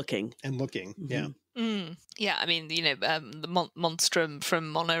 And looking. Yeah. Yeah, I mean, you know, the monstrum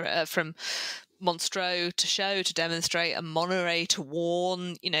from monstro, to show, to demonstrate, and monere, to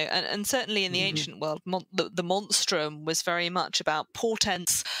warn, you know, and certainly in the ancient world, the monstrum was very much about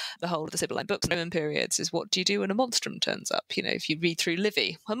portents. The whole of the Sibylline books in Roman periods is, what do you do when a monstrum turns up? You know, if you read through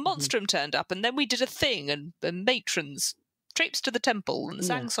Livy, a monstrum turned up, and then we did a thing, and matrons traipsed to the temple and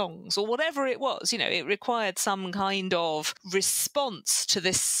sang songs, or whatever it was. You know, it required some kind of response to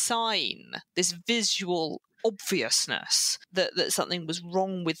this sign, this visual obviousness that something was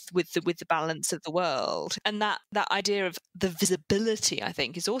wrong with the balance of the world. And that idea of the visibility, I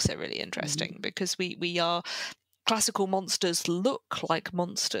think, is also really interesting, because we are, classical monsters look like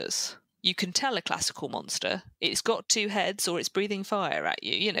monsters. You can tell a classical monster. It's got two heads, or it's breathing fire at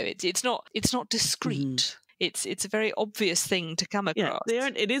you. You know, it's not discreet. It's a very obvious thing to come across. Yeah,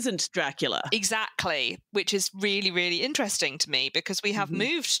 it isn't Dracula. Exactly, which is really, really interesting to me, because we have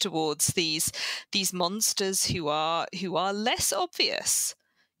moved towards these monsters who are less obvious.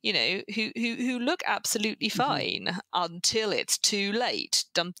 You know, who look absolutely fine until it's too late.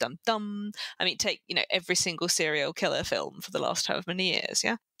 Dum dum dum. I mean, take, you know, every single serial killer film for the last however many years.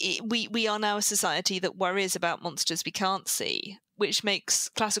 Yeah, we are now a society that worries about monsters we can't see, which makes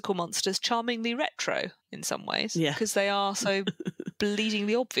classical monsters charmingly retro in some ways. Yeah, because they are so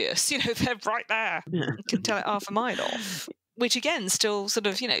bleedingly obvious. You know, they're right there. Yeah. You can tell it half a mile off. Which again, still sort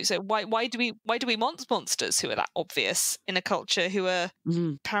of, you know, so why do we want monsters who are that obvious in a culture who are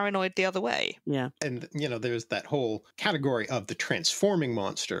paranoid the other way? Yeah, and you know, there's that whole category of the transforming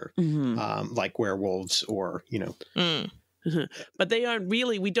monster, like werewolves, or you know. But they aren't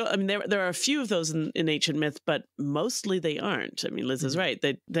really. We don't. I mean, there are a few of those in ancient myth, but mostly they aren't. I mean, Liz is right.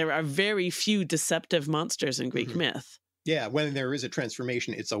 There are very few deceptive monsters in Greek myth. Yeah, when there is a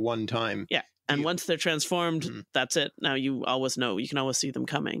transformation, it's a one-time. Yeah. And once they're transformed, that's it. Now you always know. You can always see them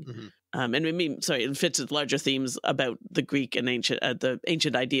coming. And I mean, it fits with larger themes about the Greek and the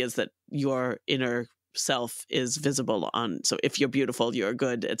ancient ideas that your inner self is visible on. So if you're beautiful, you're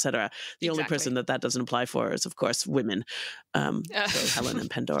good, etc. The only person that doesn't apply for is, of course, women. So Helen and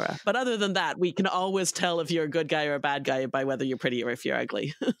Pandora. But other than that, we can always tell if you're a good guy or a bad guy by whether you're pretty or if you're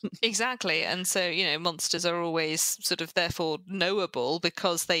ugly. Exactly. And so, you know, monsters are always sort of therefore knowable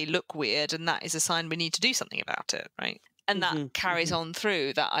because they look weird, and that is a sign we need to do something about it, right? And that carries on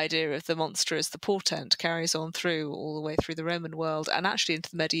through, that idea of the monster as the portent carries on through all the way through the Roman world, and actually into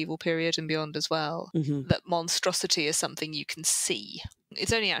the medieval period and beyond as well. That monstrosity is something you can see.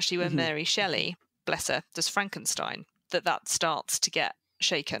 It's only actually when Mary Shelley, bless her, does Frankenstein, that starts to get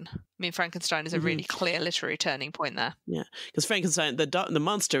shaken. I mean, Frankenstein is a really clear literary turning point there. Yeah, because Frankenstein, the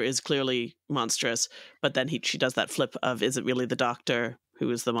monster is clearly monstrous, but then she does that flip of, is it really the doctor who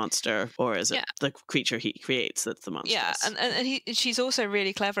is the monster, or is it the creature he creates that's the monster? Yeah, and she's also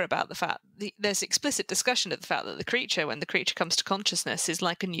really clever about the fact there's explicit discussion of the fact that the creature, when the creature comes to consciousness, is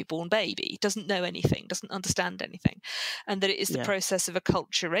like a newborn baby, doesn't know anything, doesn't understand anything, and that it is the process of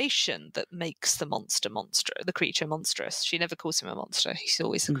acculturation that makes the creature monstrous. She never calls him a monster; he's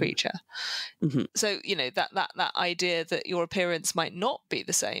always a creature. So, you know, that idea that your appearance might not be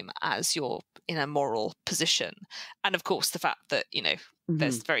the same as your inner moral position, and of course the fact that, you know,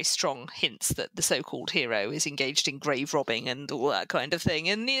 there's very strong hints that the so-called hero is engaged in grave robbing and all that kind of thing,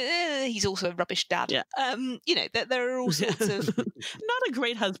 and he's also a rubbish dad. Yeah. You know, there are all sorts of not a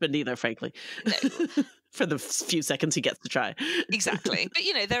great husband either, frankly. No. For the few seconds he gets to try. Exactly. But,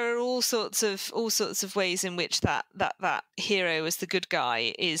 you know, there are all sorts of ways in which that hero as the good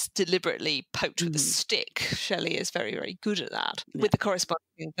guy is deliberately poked with a stick. Shelley is very, very good at that. Yeah. With the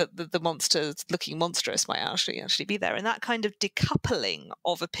corresponding that the monster looking monstrous might actually be there. And that kind of decoupling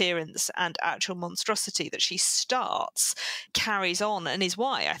of appearance and actual monstrosity that she starts carries on, and is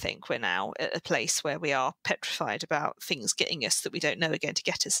why I think we're now at a place where we are petrified about things getting us that we don't know are going to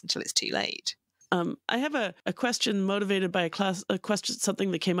get us until it's too late. I have a question motivated by a question,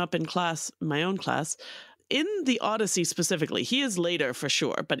 something that came up in class, my own class. In the Odyssey specifically, he is later for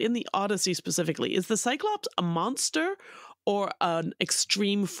sure, but in the Odyssey specifically, is the Cyclops a monster or an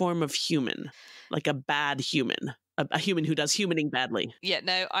extreme form of human? Like a bad human? A human who does humaning badly? Yeah,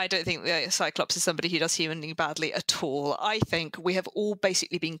 no, I don't think the Cyclops is somebody who does humaning badly at all. I think we have all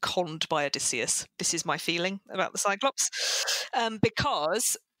basically been conned by Odysseus. This is my feeling about the Cyclops.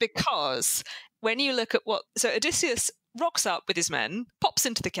 Because when you look at so Odysseus rocks up with his men, pops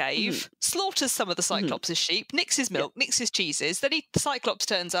into the cave, slaughters some of the Cyclops' sheep, nicks his milk, nicks his cheeses, then the Cyclops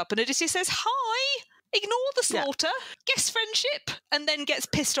turns up and Odysseus says, "Hi!" Ignore the slaughter, guess friendship, and then gets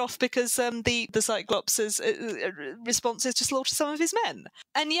pissed off because the Cyclops' response is to slaughter some of his men.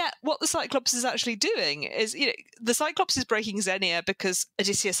 And yet what the Cyclops is actually doing is, you know, the Cyclops is breaking Xenia because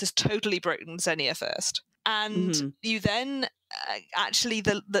Odysseus has totally broken Xenia first. And you then actually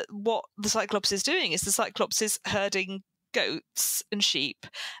what the Cyclops is doing is the Cyclops is herding goats and sheep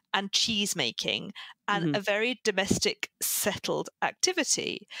and cheese making and a very domestic settled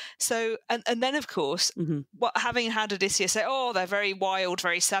activity. So and then of course having had Odysseus say, oh, they're very wild,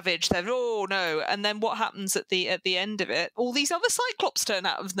 very savage, they're oh no, and then what happens at the end of it, all these other Cyclops turn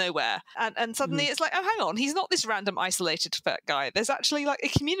out of nowhere and suddenly it's like, oh hang on, he's not this random isolated fat guy, there's actually like a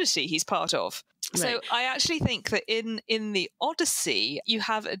community he's part of. So I actually think that in the Odyssey, you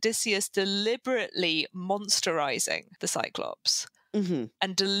have Odysseus deliberately monsterizing the Cyclops.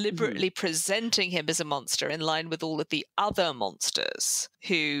 And deliberately presenting him as a monster in line with all of the other monsters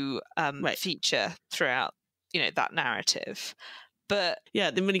who feature throughout, that narrative. But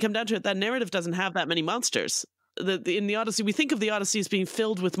then when you come down to it, that narrative doesn't have that many monsters. In the Odyssey, we think of the Odyssey as being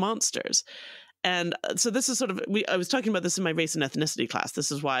filled with monsters. And so this is sort of, I was talking about this in my race and ethnicity class.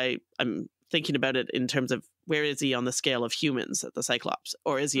 This is why I'm thinking about it in terms of where is he on the scale of humans at the Cyclops,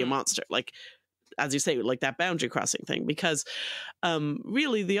 or is he a monster? Like, as you say, like that boundary crossing thing, because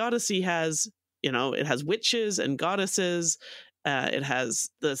really the Odyssey has, it has witches and goddesses. It has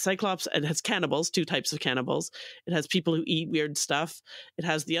the Cyclops, and it has cannibals, 2 types of cannibals. It has people who eat weird stuff. It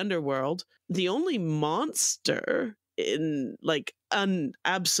has the underworld. The only monster in like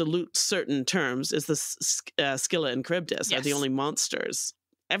absolute certain terms is the Scylla and Charybdis are the only monsters.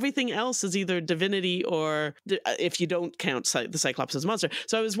 Everything else is either divinity or, if you don't count the Cyclops as a monster.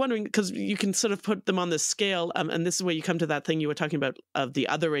 So I was wondering, because you can sort of put them on this scale, and this is where you come to that thing you were talking about of the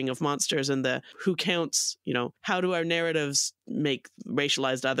othering of monsters and the who counts, how do our narratives make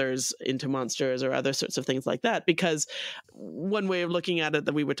racialized others into monsters or other sorts of things like that? Because one way of looking at it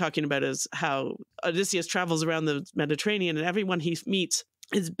that we were talking about is how Odysseus travels around the Mediterranean, and everyone he meets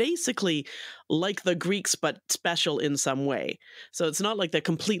is basically like the Greeks, but special in some way. So it's not like they're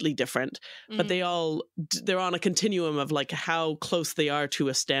completely different, but they're on a continuum of like how close they are to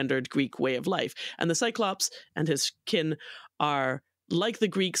a standard Greek way of life. And the Cyclops and his kin are like the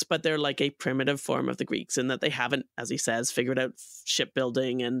Greeks, but they're like a primitive form of the Greeks in that they haven't, as he says, figured out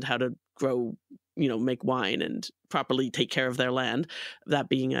shipbuilding and how to grow, make wine and properly take care of their land. That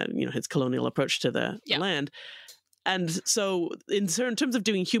being his colonial approach to the land. And so in terms of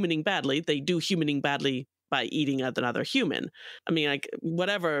doing humaning badly, they do humaning badly by eating another human. I mean, like,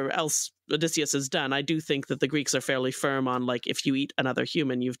 whatever else Odysseus has done, I do think that the Greeks are fairly firm on, like, if you eat another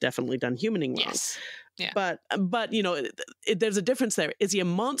human, you've definitely done humaning wrong. Yes. Yeah. But there's a difference there. Is he a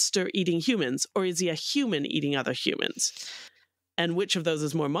monster eating humans, or is he a human eating other humans? And which of those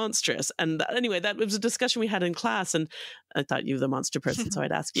is more monstrous? And anyway, that was a discussion we had in class, and I thought you were the monster person, so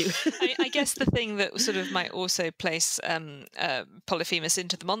I'd ask you. I guess the thing that sort of might also place Polyphemus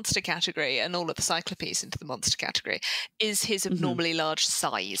into the monster category and all of the Cyclopes into the monster category is his abnormally large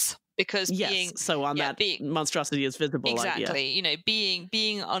size. Because that monstrosity is visible. Exactly.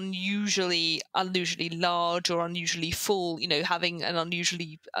 Being unusually large or unusually full, having an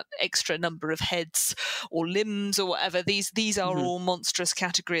unusually extra number of heads or limbs or whatever, these are all monstrous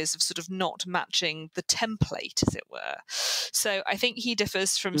categories of sort of not matching the template, as it were. So I think he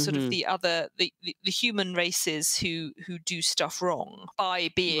differs from sort of the other the human races who do stuff wrong by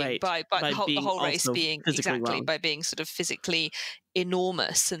being by the whole race being wrong. By being sort of physically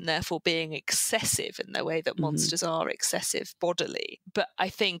enormous and therefore being excessive in the way that monsters are excessive bodily. But I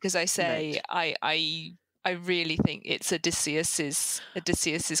think, as I say, I really think it's Odysseus's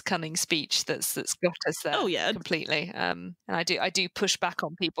cunning speech that's got us there completely. And I do push back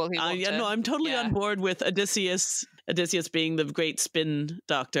on people who I'm totally on board with Odysseus being the great spin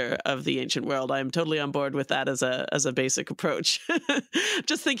doctor of the ancient world. I'm totally on board with that as a basic approach.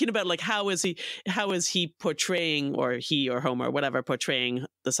 Just thinking about, like, how is he portraying, or he or Homer, whatever, portraying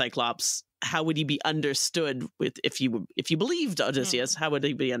the Cyclops? How would he be understood if you believed Odysseus? How would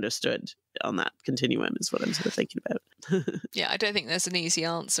he be understood on that continuum is what I'm sort of thinking about. Yeah, I don't think there's an easy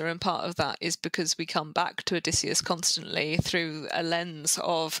answer, and part of that is because we come back to Odysseus constantly through a lens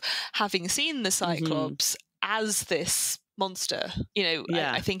of having seen the Cyclops as this monster.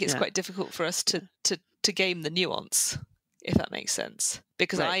 I think it's quite difficult for us to game the nuance, if that makes sense,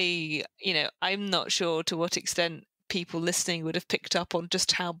 because I'm not sure to what extent people listening would have picked up on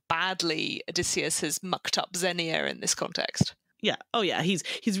just how badly Odysseus has mucked up Xenia in this context. Yeah. Oh, yeah. He's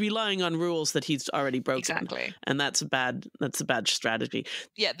relying on rules that he's already broken. Exactly. And that's a bad strategy.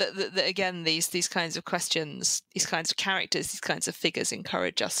 Yeah. Again, these kinds of questions, these kinds of characters, these kinds of figures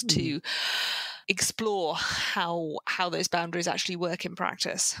encourage us to explore how those boundaries actually work in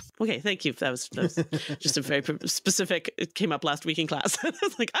practice. Okay, thank you. That was just a very specific. It came up last week in class. I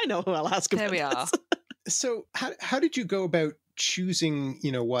was like, I know who I'll ask about. There we are. So how did you go about choosing,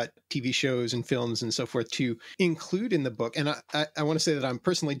 what TV shows and films and so forth to include in the book? And I want to say that I'm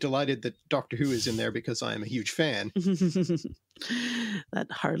personally delighted that Doctor Who is in there because I am a huge fan. That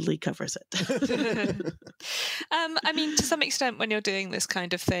hardly covers it. I mean, to some extent, when you're doing this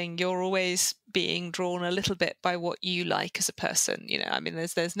kind of thing, you're always being drawn a little bit by what you like as a person. I mean,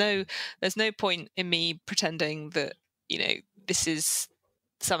 there's no point in me pretending that, this is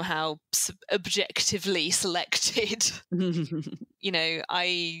somehow objectively selected.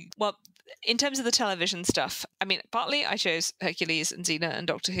 in terms of the television stuff, I mean, partly I chose Hercules and Xena and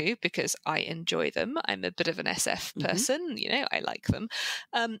Doctor Who because I enjoy them. I'm a bit of an SF person, I like them.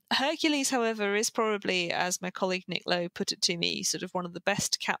 Hercules, however, is probably, as my colleague Nick Lowe put it to me, sort of one of the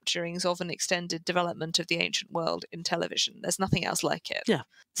best capturings of an extended development of the ancient world in television. There's nothing else like it. Yeah.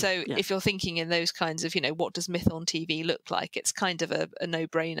 So if you're thinking in those kinds of, what does myth on TV look like? It's kind of a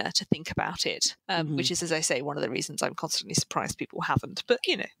no-brainer to think about it, which is, as I say, one of the reasons I'm constantly surprised people haven't. But,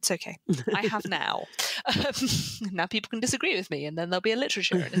 it's okay. I have now. Now people can disagree with me, and then there'll be a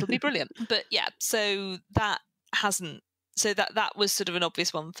literature and it'll be brilliant. But yeah, so that was sort of an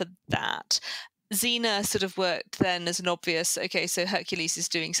obvious one for that. Xena sort of worked then as an obvious, okay, so Hercules is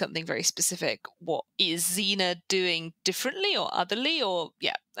doing something very specific. What is Xena doing differently or otherly?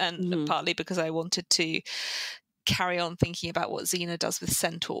 And partly because I wanted to carry on thinking about what Xena does with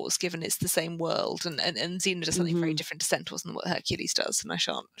centaurs, given it's the same world, and Xena does something very different to centaurs than what Hercules does, and I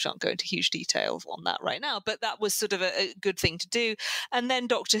shan't go into huge detail on that right now, but that was sort of a good thing to do. And then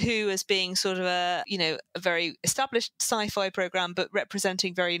Doctor Who as being sort of a very established sci-fi program, but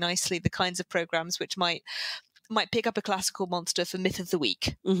representing very nicely the kinds of programs which might pick up a classical monster for Myth of the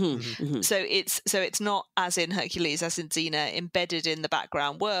Week. So it's not, as in Hercules, as in Xena, embedded in the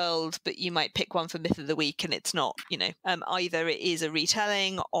background world, but you might pick one for Myth of the Week, and it's not, either it is a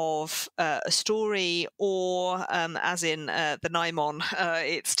retelling of a story, or as in the Naimon,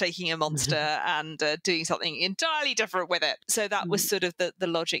 it's taking a monster and doing something entirely different with it. So that was sort of the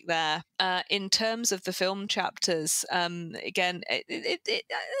logic there. In terms of the film chapters, again, I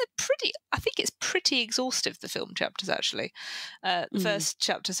think it's pretty exhaustive, the film chapters, actually. The first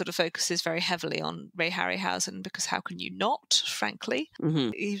chapter sort of focuses very heavily on Ray Harryhausen, because how can you not, frankly?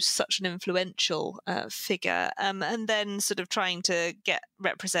 He was such an influential figure. And then sort of trying to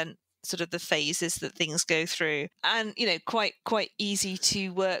represent sort of the phases that things go through, and quite easy to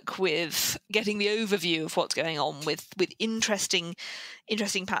work with getting the overview of what's going on with interesting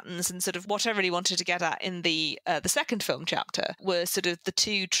patterns. And sort of what I really wanted to get at in the second film chapter were sort of the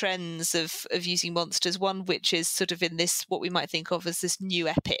two trends of using monsters. One which is sort of in this, what we might think of as this new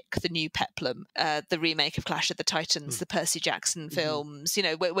epic, the new peplum, the remake of Clash of the Titans, the Percy Jackson films,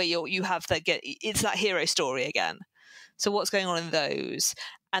 where you have it's that hero story again. So what's going on in those?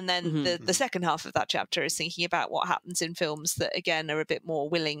 And then the second half of that chapter is thinking about what happens in films that, again, are a bit more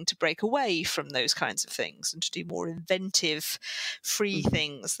willing to break away from those kinds of things and to do more inventive, free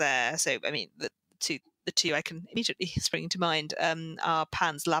things there. So, I mean, the two I can immediately spring to mind are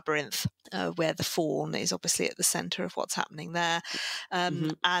Pan's Labyrinth, where the faun is obviously at the centre of what's happening there.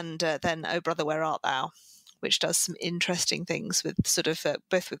 And then Oh Brother, Where Art Thou?, which does some interesting things with sort of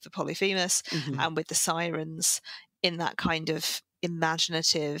both with the Polyphemus and with the sirens in that kind of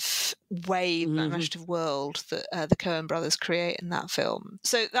imaginative world that the Coen brothers create in that film.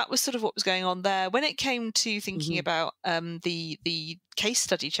 So that was sort of what was going on there. When it came to thinking about the case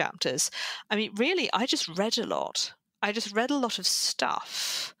study chapters, I mean, really, I just read a lot. I just read a lot of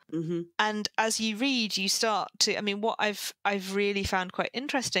stuff. And as you read, you start to, I mean, what I've really found quite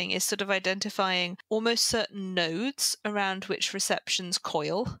interesting is sort of identifying almost certain nodes around which receptions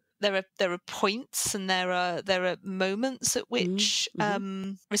coil. There are points and there are moments at which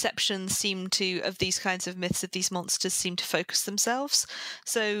receptions seem to, of these kinds of myths, of these monsters, seem to focus themselves.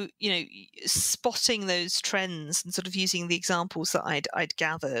 So, spotting those trends and sort of using the examples that I'd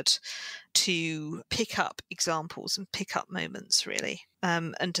gathered to pick up examples and pick up moments, really.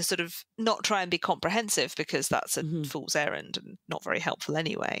 And to sort of not try and be comprehensive, because that's a fool's errand and not very helpful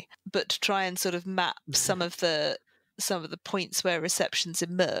anyway, but to try and sort of map some of the points where receptions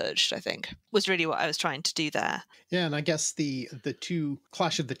emerged, I think, was really what I was trying to do there. Yeah, and I guess the two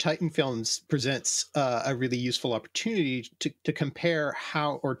Clash of the Titan films presents a really useful opportunity to compare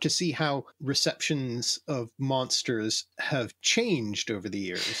to see how receptions of monsters have changed over the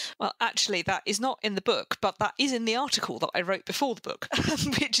years. Well, actually, that is not in the book, but that is in the article that I wrote before the book,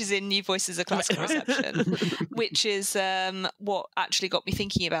 which is in New Voices of Classical Reception, which is what actually got me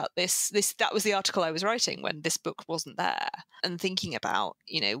thinking about this. That was the article I was writing when this book wasn't there, and thinking about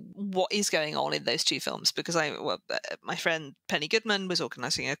what is going on in those two films, because my friend Penny Goodman was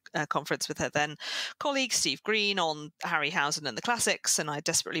organising a conference with her then colleague Steve Green on Harryhausen and the classics, and I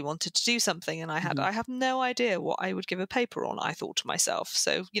desperately wanted to do something, and I have no idea what I would give a paper on, I thought to myself.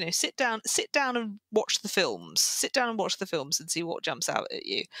 So sit down and watch the films and see what jumps out at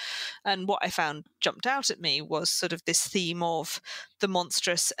you. And what I found jumped out at me was sort of this theme of the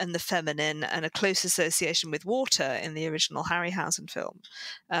monstrous and the feminine and a close association with water in the original Harryhausen film.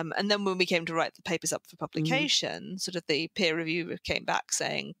 And then when we came to write the papers up for publication, sort of the peer reviewer came back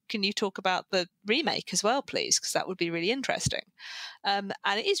saying, can you talk about the remake as well, please? Because that would be really interesting. And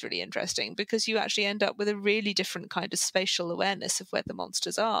it is really interesting because you actually end up with a really different kind of spatial awareness of where the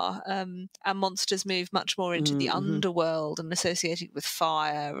monsters are. And monsters move much more into the underworld and associated with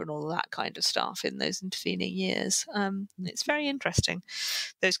fire and all that kind of stuff in those intervening years. It's very interesting,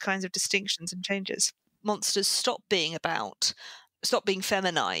 those kinds of distinctions and changes. Monsters stop being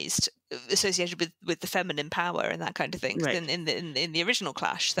feminized, associated with the feminine power and that kind of thing. Right. In the original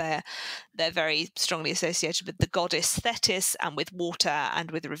Clash, they're very strongly associated with the goddess Thetis and with water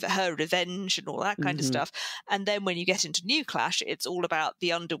and with her revenge and all that kind of stuff. And then when you get into New Clash, it's all about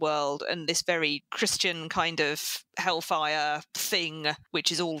the underworld and this very Christian kind of hellfire thing,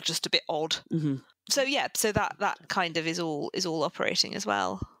 which is all just a bit odd. So that kind of is all operating as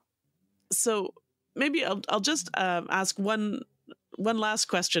well. So maybe I'll just ask one last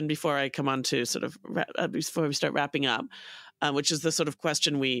question before I come on to sort of before we start wrapping up, which is the sort of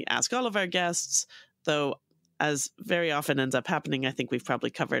question we ask all of our guests, though as very often ends up happening, I think we've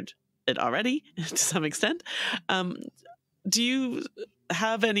probably covered it already to some extent. Do you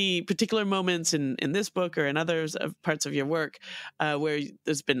have any particular moments in this book or in others of parts of your work where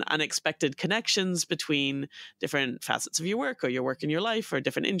there's been unexpected connections between different facets of your work or your work in your life or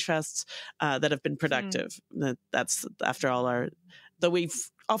different interests that have been productive? That's, after all, though we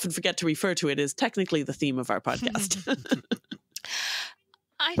often forget to refer to it, is technically the theme of our podcast.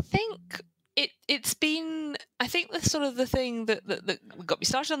 I think it's been, I think the sort of the thing that got me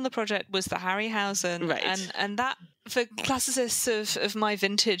started on the project was the Harryhausen, right. and that for classicists of my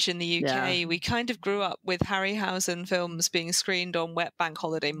vintage in the UK, we kind of grew up with Harryhausen films being screened on wet bank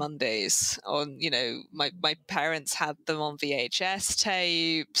holiday Mondays. My parents had them on VHS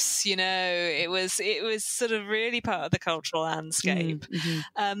tapes. It was sort of really part of the cultural landscape.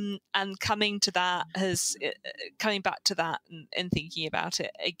 And coming back to that and thinking about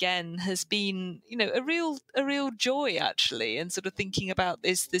it again has been, a real joy actually, and sort of thinking about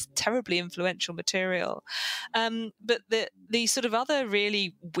this terribly influential material. But the sort of other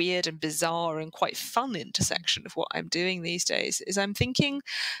really weird and bizarre and quite fun intersection of what I'm doing these days is I'm thinking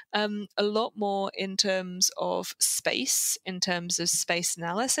a lot more in terms of space, in terms of space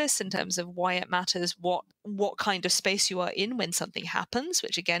analysis, in terms of why it matters, what kind of space you are in when something happens,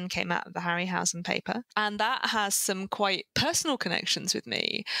 which again came out of the Harryhausen paper. And that has some quite personal connections with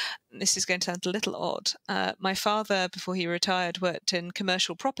me. This is going to sound a little odd. My father, before he retired, worked in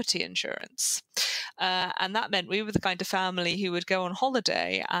commercial property insurance. And that meant we were the kind of family who would go on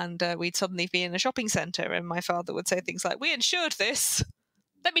holiday and we'd suddenly be in a shopping centre and my father would say things like, "We insured this.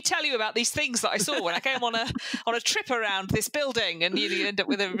 Let me tell you about these things that I saw when I came on a trip around this building." And you end up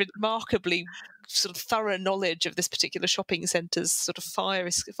with a remarkably sort of thorough knowledge of this particular shopping centre's sort of fire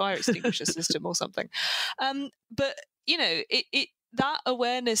extinguisher system or something. But that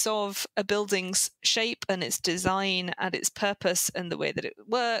awareness of a building's shape and its design and its purpose and the way that it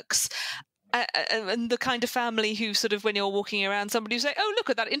works, and the kind of family who sort of, when you're walking around, somebody will say, "Oh, look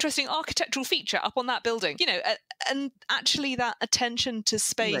at that interesting architectural feature up on that building," and actually that attention to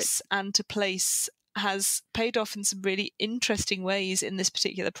space and to place has paid off in some really interesting ways in this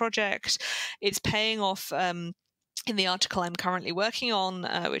particular project. It's paying off in the article I'm currently working on,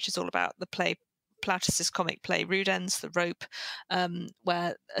 which is all about the play Plautus's comic play Rudens, The Rope,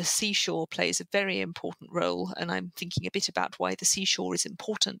 where a seashore plays a very important role, and I'm thinking a bit about why the seashore is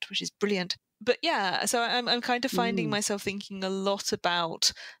important, which is brilliant. But yeah, so I'm kind of finding myself thinking a lot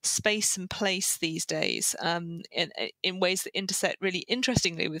about space and place these days, in ways that intersect really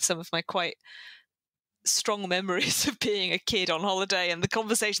interestingly with some of my quite strong memories of being a kid on holiday and the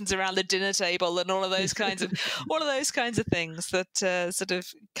conversations around the dinner table and all of those kinds of things that sort of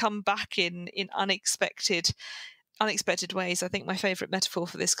come back in unexpected ways. I think my favorite metaphor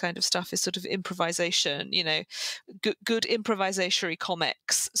for this kind of stuff is sort of improvisation. Good improvisatory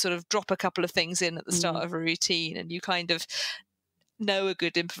comics sort of drop a couple of things in at the start of a routine, and you kind of know a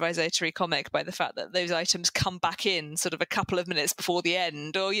good improvisatory comic by the fact that those items come back in sort of a couple of minutes before the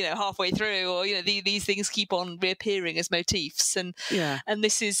end, or halfway through, or these things keep on reappearing as motifs, and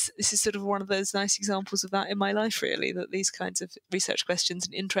this is sort of one of those nice examples of that in my life, really, that these kinds of research questions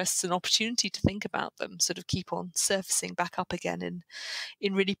and interests and opportunity to think about them sort of keep on surfacing back up again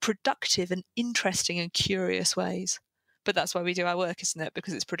in really productive and interesting and curious ways. But that's why we do our work, isn't it?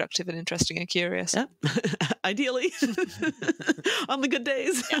 Because it's productive and interesting and curious. Yeah. Ideally. On the good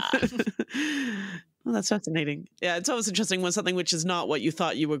days. Yeah. Well, that's fascinating. Yeah, it's always interesting when something which is not what you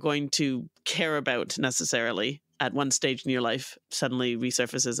thought you were going to care about necessarily at one stage in your life suddenly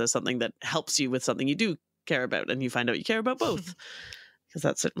resurfaces as something that helps you with something you do care about, and you find out you care about both. Because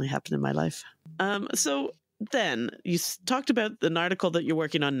that certainly happened in my life. So then you talked about an article that you're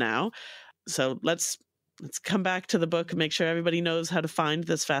working on now. So let's come back to the book and make sure everybody knows how to find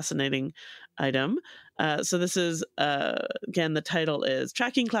this fascinating item. So this is, again, the title is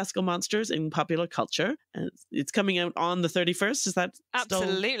Tracking Classical Monsters in Popular Culture. And it's coming out on the 31st. Is that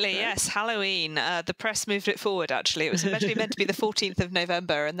Absolutely, yes. Halloween. The press moved it forward, actually. It was eventually meant to be the 14th of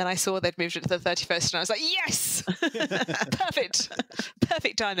November, and then I saw they'd moved it to the 31st, and I was like, yes! Perfect.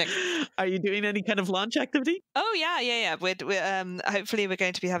 Perfect timing. Are you doing any kind of launch activity? Oh, yeah. We're hopefully we're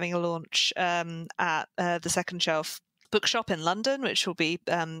going to be having a launch at the Second Shelf bookshop in London, which will be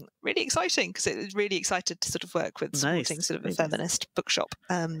really exciting, because it's really excited to sort of work with supporting sort of a feminist bookshop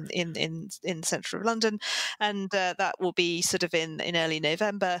in the centre of London, and that will be sort of in early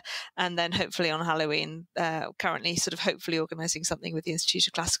November, and then hopefully on Halloween. Currently, sort of hopefully organising something with the Institute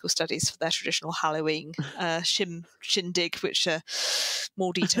of Classical Studies for their traditional Halloween shindig, which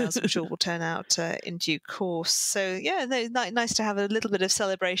more details I'm sure will turn out in due course. So yeah, nice to have a little bit of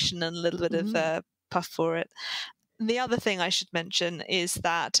celebration and a little bit of puff for it. The other thing I should mention is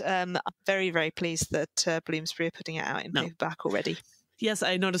that I'm very, very pleased that Bloomsbury are putting it out in paperback already. Yes,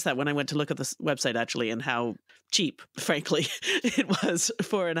 I noticed that when I went to look at this website, actually, and how cheap, frankly, it was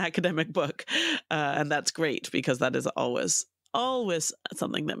for an academic book. And that's great, because that is always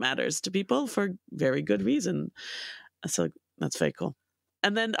something that matters to people for very good reason. So that's very cool.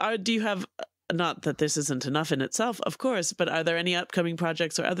 And then do you have, not that this isn't enough in itself, of course, but are there any upcoming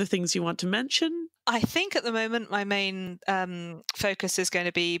projects or other things you want to mention? I think at the moment my main focus is going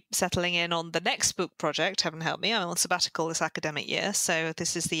to be settling in on the next book project. Heaven help me, I'm on sabbatical this academic year, so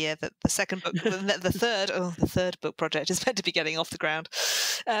this is the year that the second book, the third book project is meant to be getting off the ground,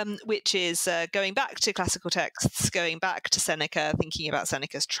 which is going back to classical texts, going back to Seneca, thinking about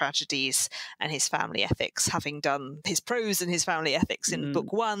Seneca's tragedies and his family ethics, having done his prose and his family ethics in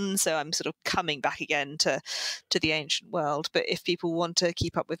book one. So I'm sort of coming back again to the ancient world. But if people want to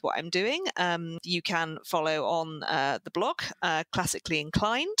keep up with what I'm doing, you can follow on the blog, Classically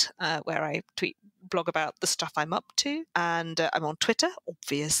Inclined, where I blog about the stuff I'm up to. And I'm on Twitter,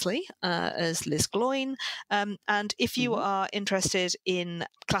 obviously, as Liz Gloyn. And if you are interested in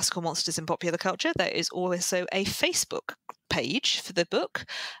classical monsters in popular culture, there is also a Facebook page for the book.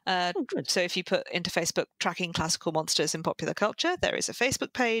 So if you put into Facebook Tracking Classical Monsters in Popular Culture, there is a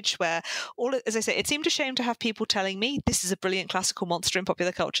Facebook page where, as I say, it seemed a shame to have people telling me this is a brilliant classical monster in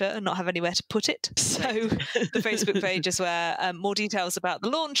popular culture and not have anywhere to put it. So the Facebook page is where more details about the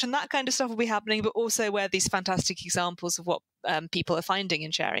launch and that kind of stuff will be happening, but also where these fantastic examples of what people are finding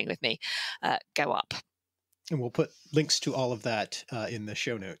and sharing with me go up. And we'll put links to all of that in the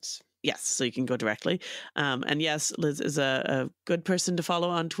show notes. Yes, so you can go directly. And yes, Liz is a good person to follow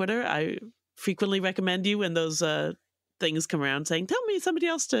on Twitter. I frequently recommend you when those things come around saying, tell me somebody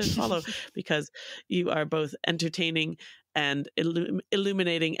else to follow, because you are both entertaining and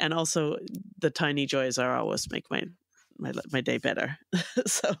illuminating, and also the tiny joys are always make my day better.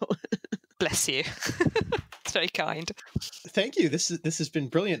 So bless you. It's very kind. Thank you. This has been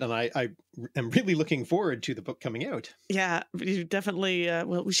brilliant, and I am really looking forward to the book coming out. Yeah, you definitely.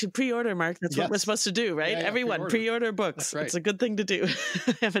 Well, we should pre-order, Mark. That's what we're supposed to do, right? Yeah, everyone pre-order books. Right. It's a good thing to do.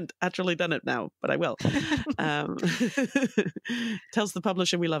 I haven't actually done it now, but I will. Tells the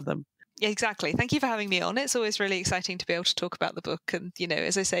publisher we love them. Yeah, exactly. Thank you for having me on. It's always really exciting to be able to talk about the book. And,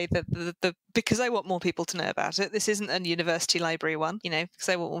 as I say, because I want more people to know about it, this isn't a university library one, because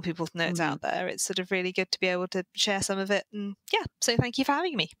I want more people to know it's out there. It's sort of really good to be able to share some of it. And yeah, so thank you for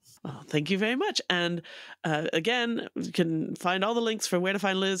having me. Well, thank you very much. And again, you can find all the links for where to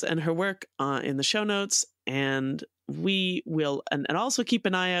find Liz and her work in the show notes. And we will, and also keep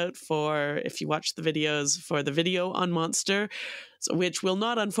an eye out for, if you watch the videos, for the video on Monster, which will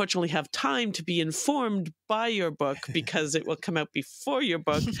not unfortunately have time to be informed by your book because it will come out before your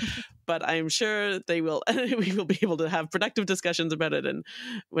book, but I'm sure we will be able to have productive discussions about it. And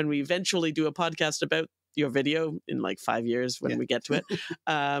when we eventually do a podcast about your video in like 5 years, when we get to it,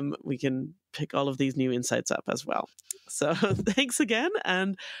 we can pick all of these new insights up as well. So thanks again,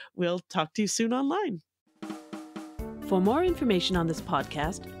 and we'll talk to you soon online. For more information on this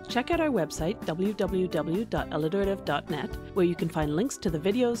podcast, check out our website, www.alliterative.net, where you can find links to the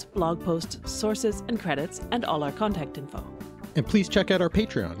videos, blog posts, sources, and credits, and all our contact info. And please check out our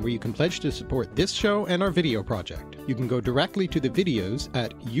Patreon, where you can pledge to support this show and our video project. You can go directly to the videos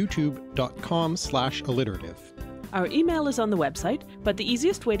at youtube.com/alliterative. Our email is on the website, but the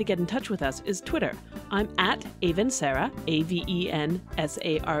easiest way to get in touch with us is Twitter. I'm at Avensarah, AVENSARAH.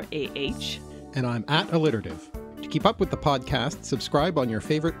 And I'm at Alliterative. To keep up with the podcast, subscribe on your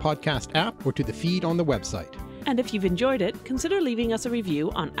favorite podcast app or to the feed on the website. And if you've enjoyed it, consider leaving us a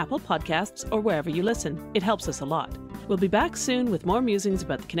review on Apple Podcasts or wherever you listen. It helps us a lot. We'll be back soon with more musings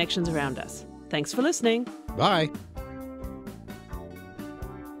about the connections around us. Thanks for listening. Bye.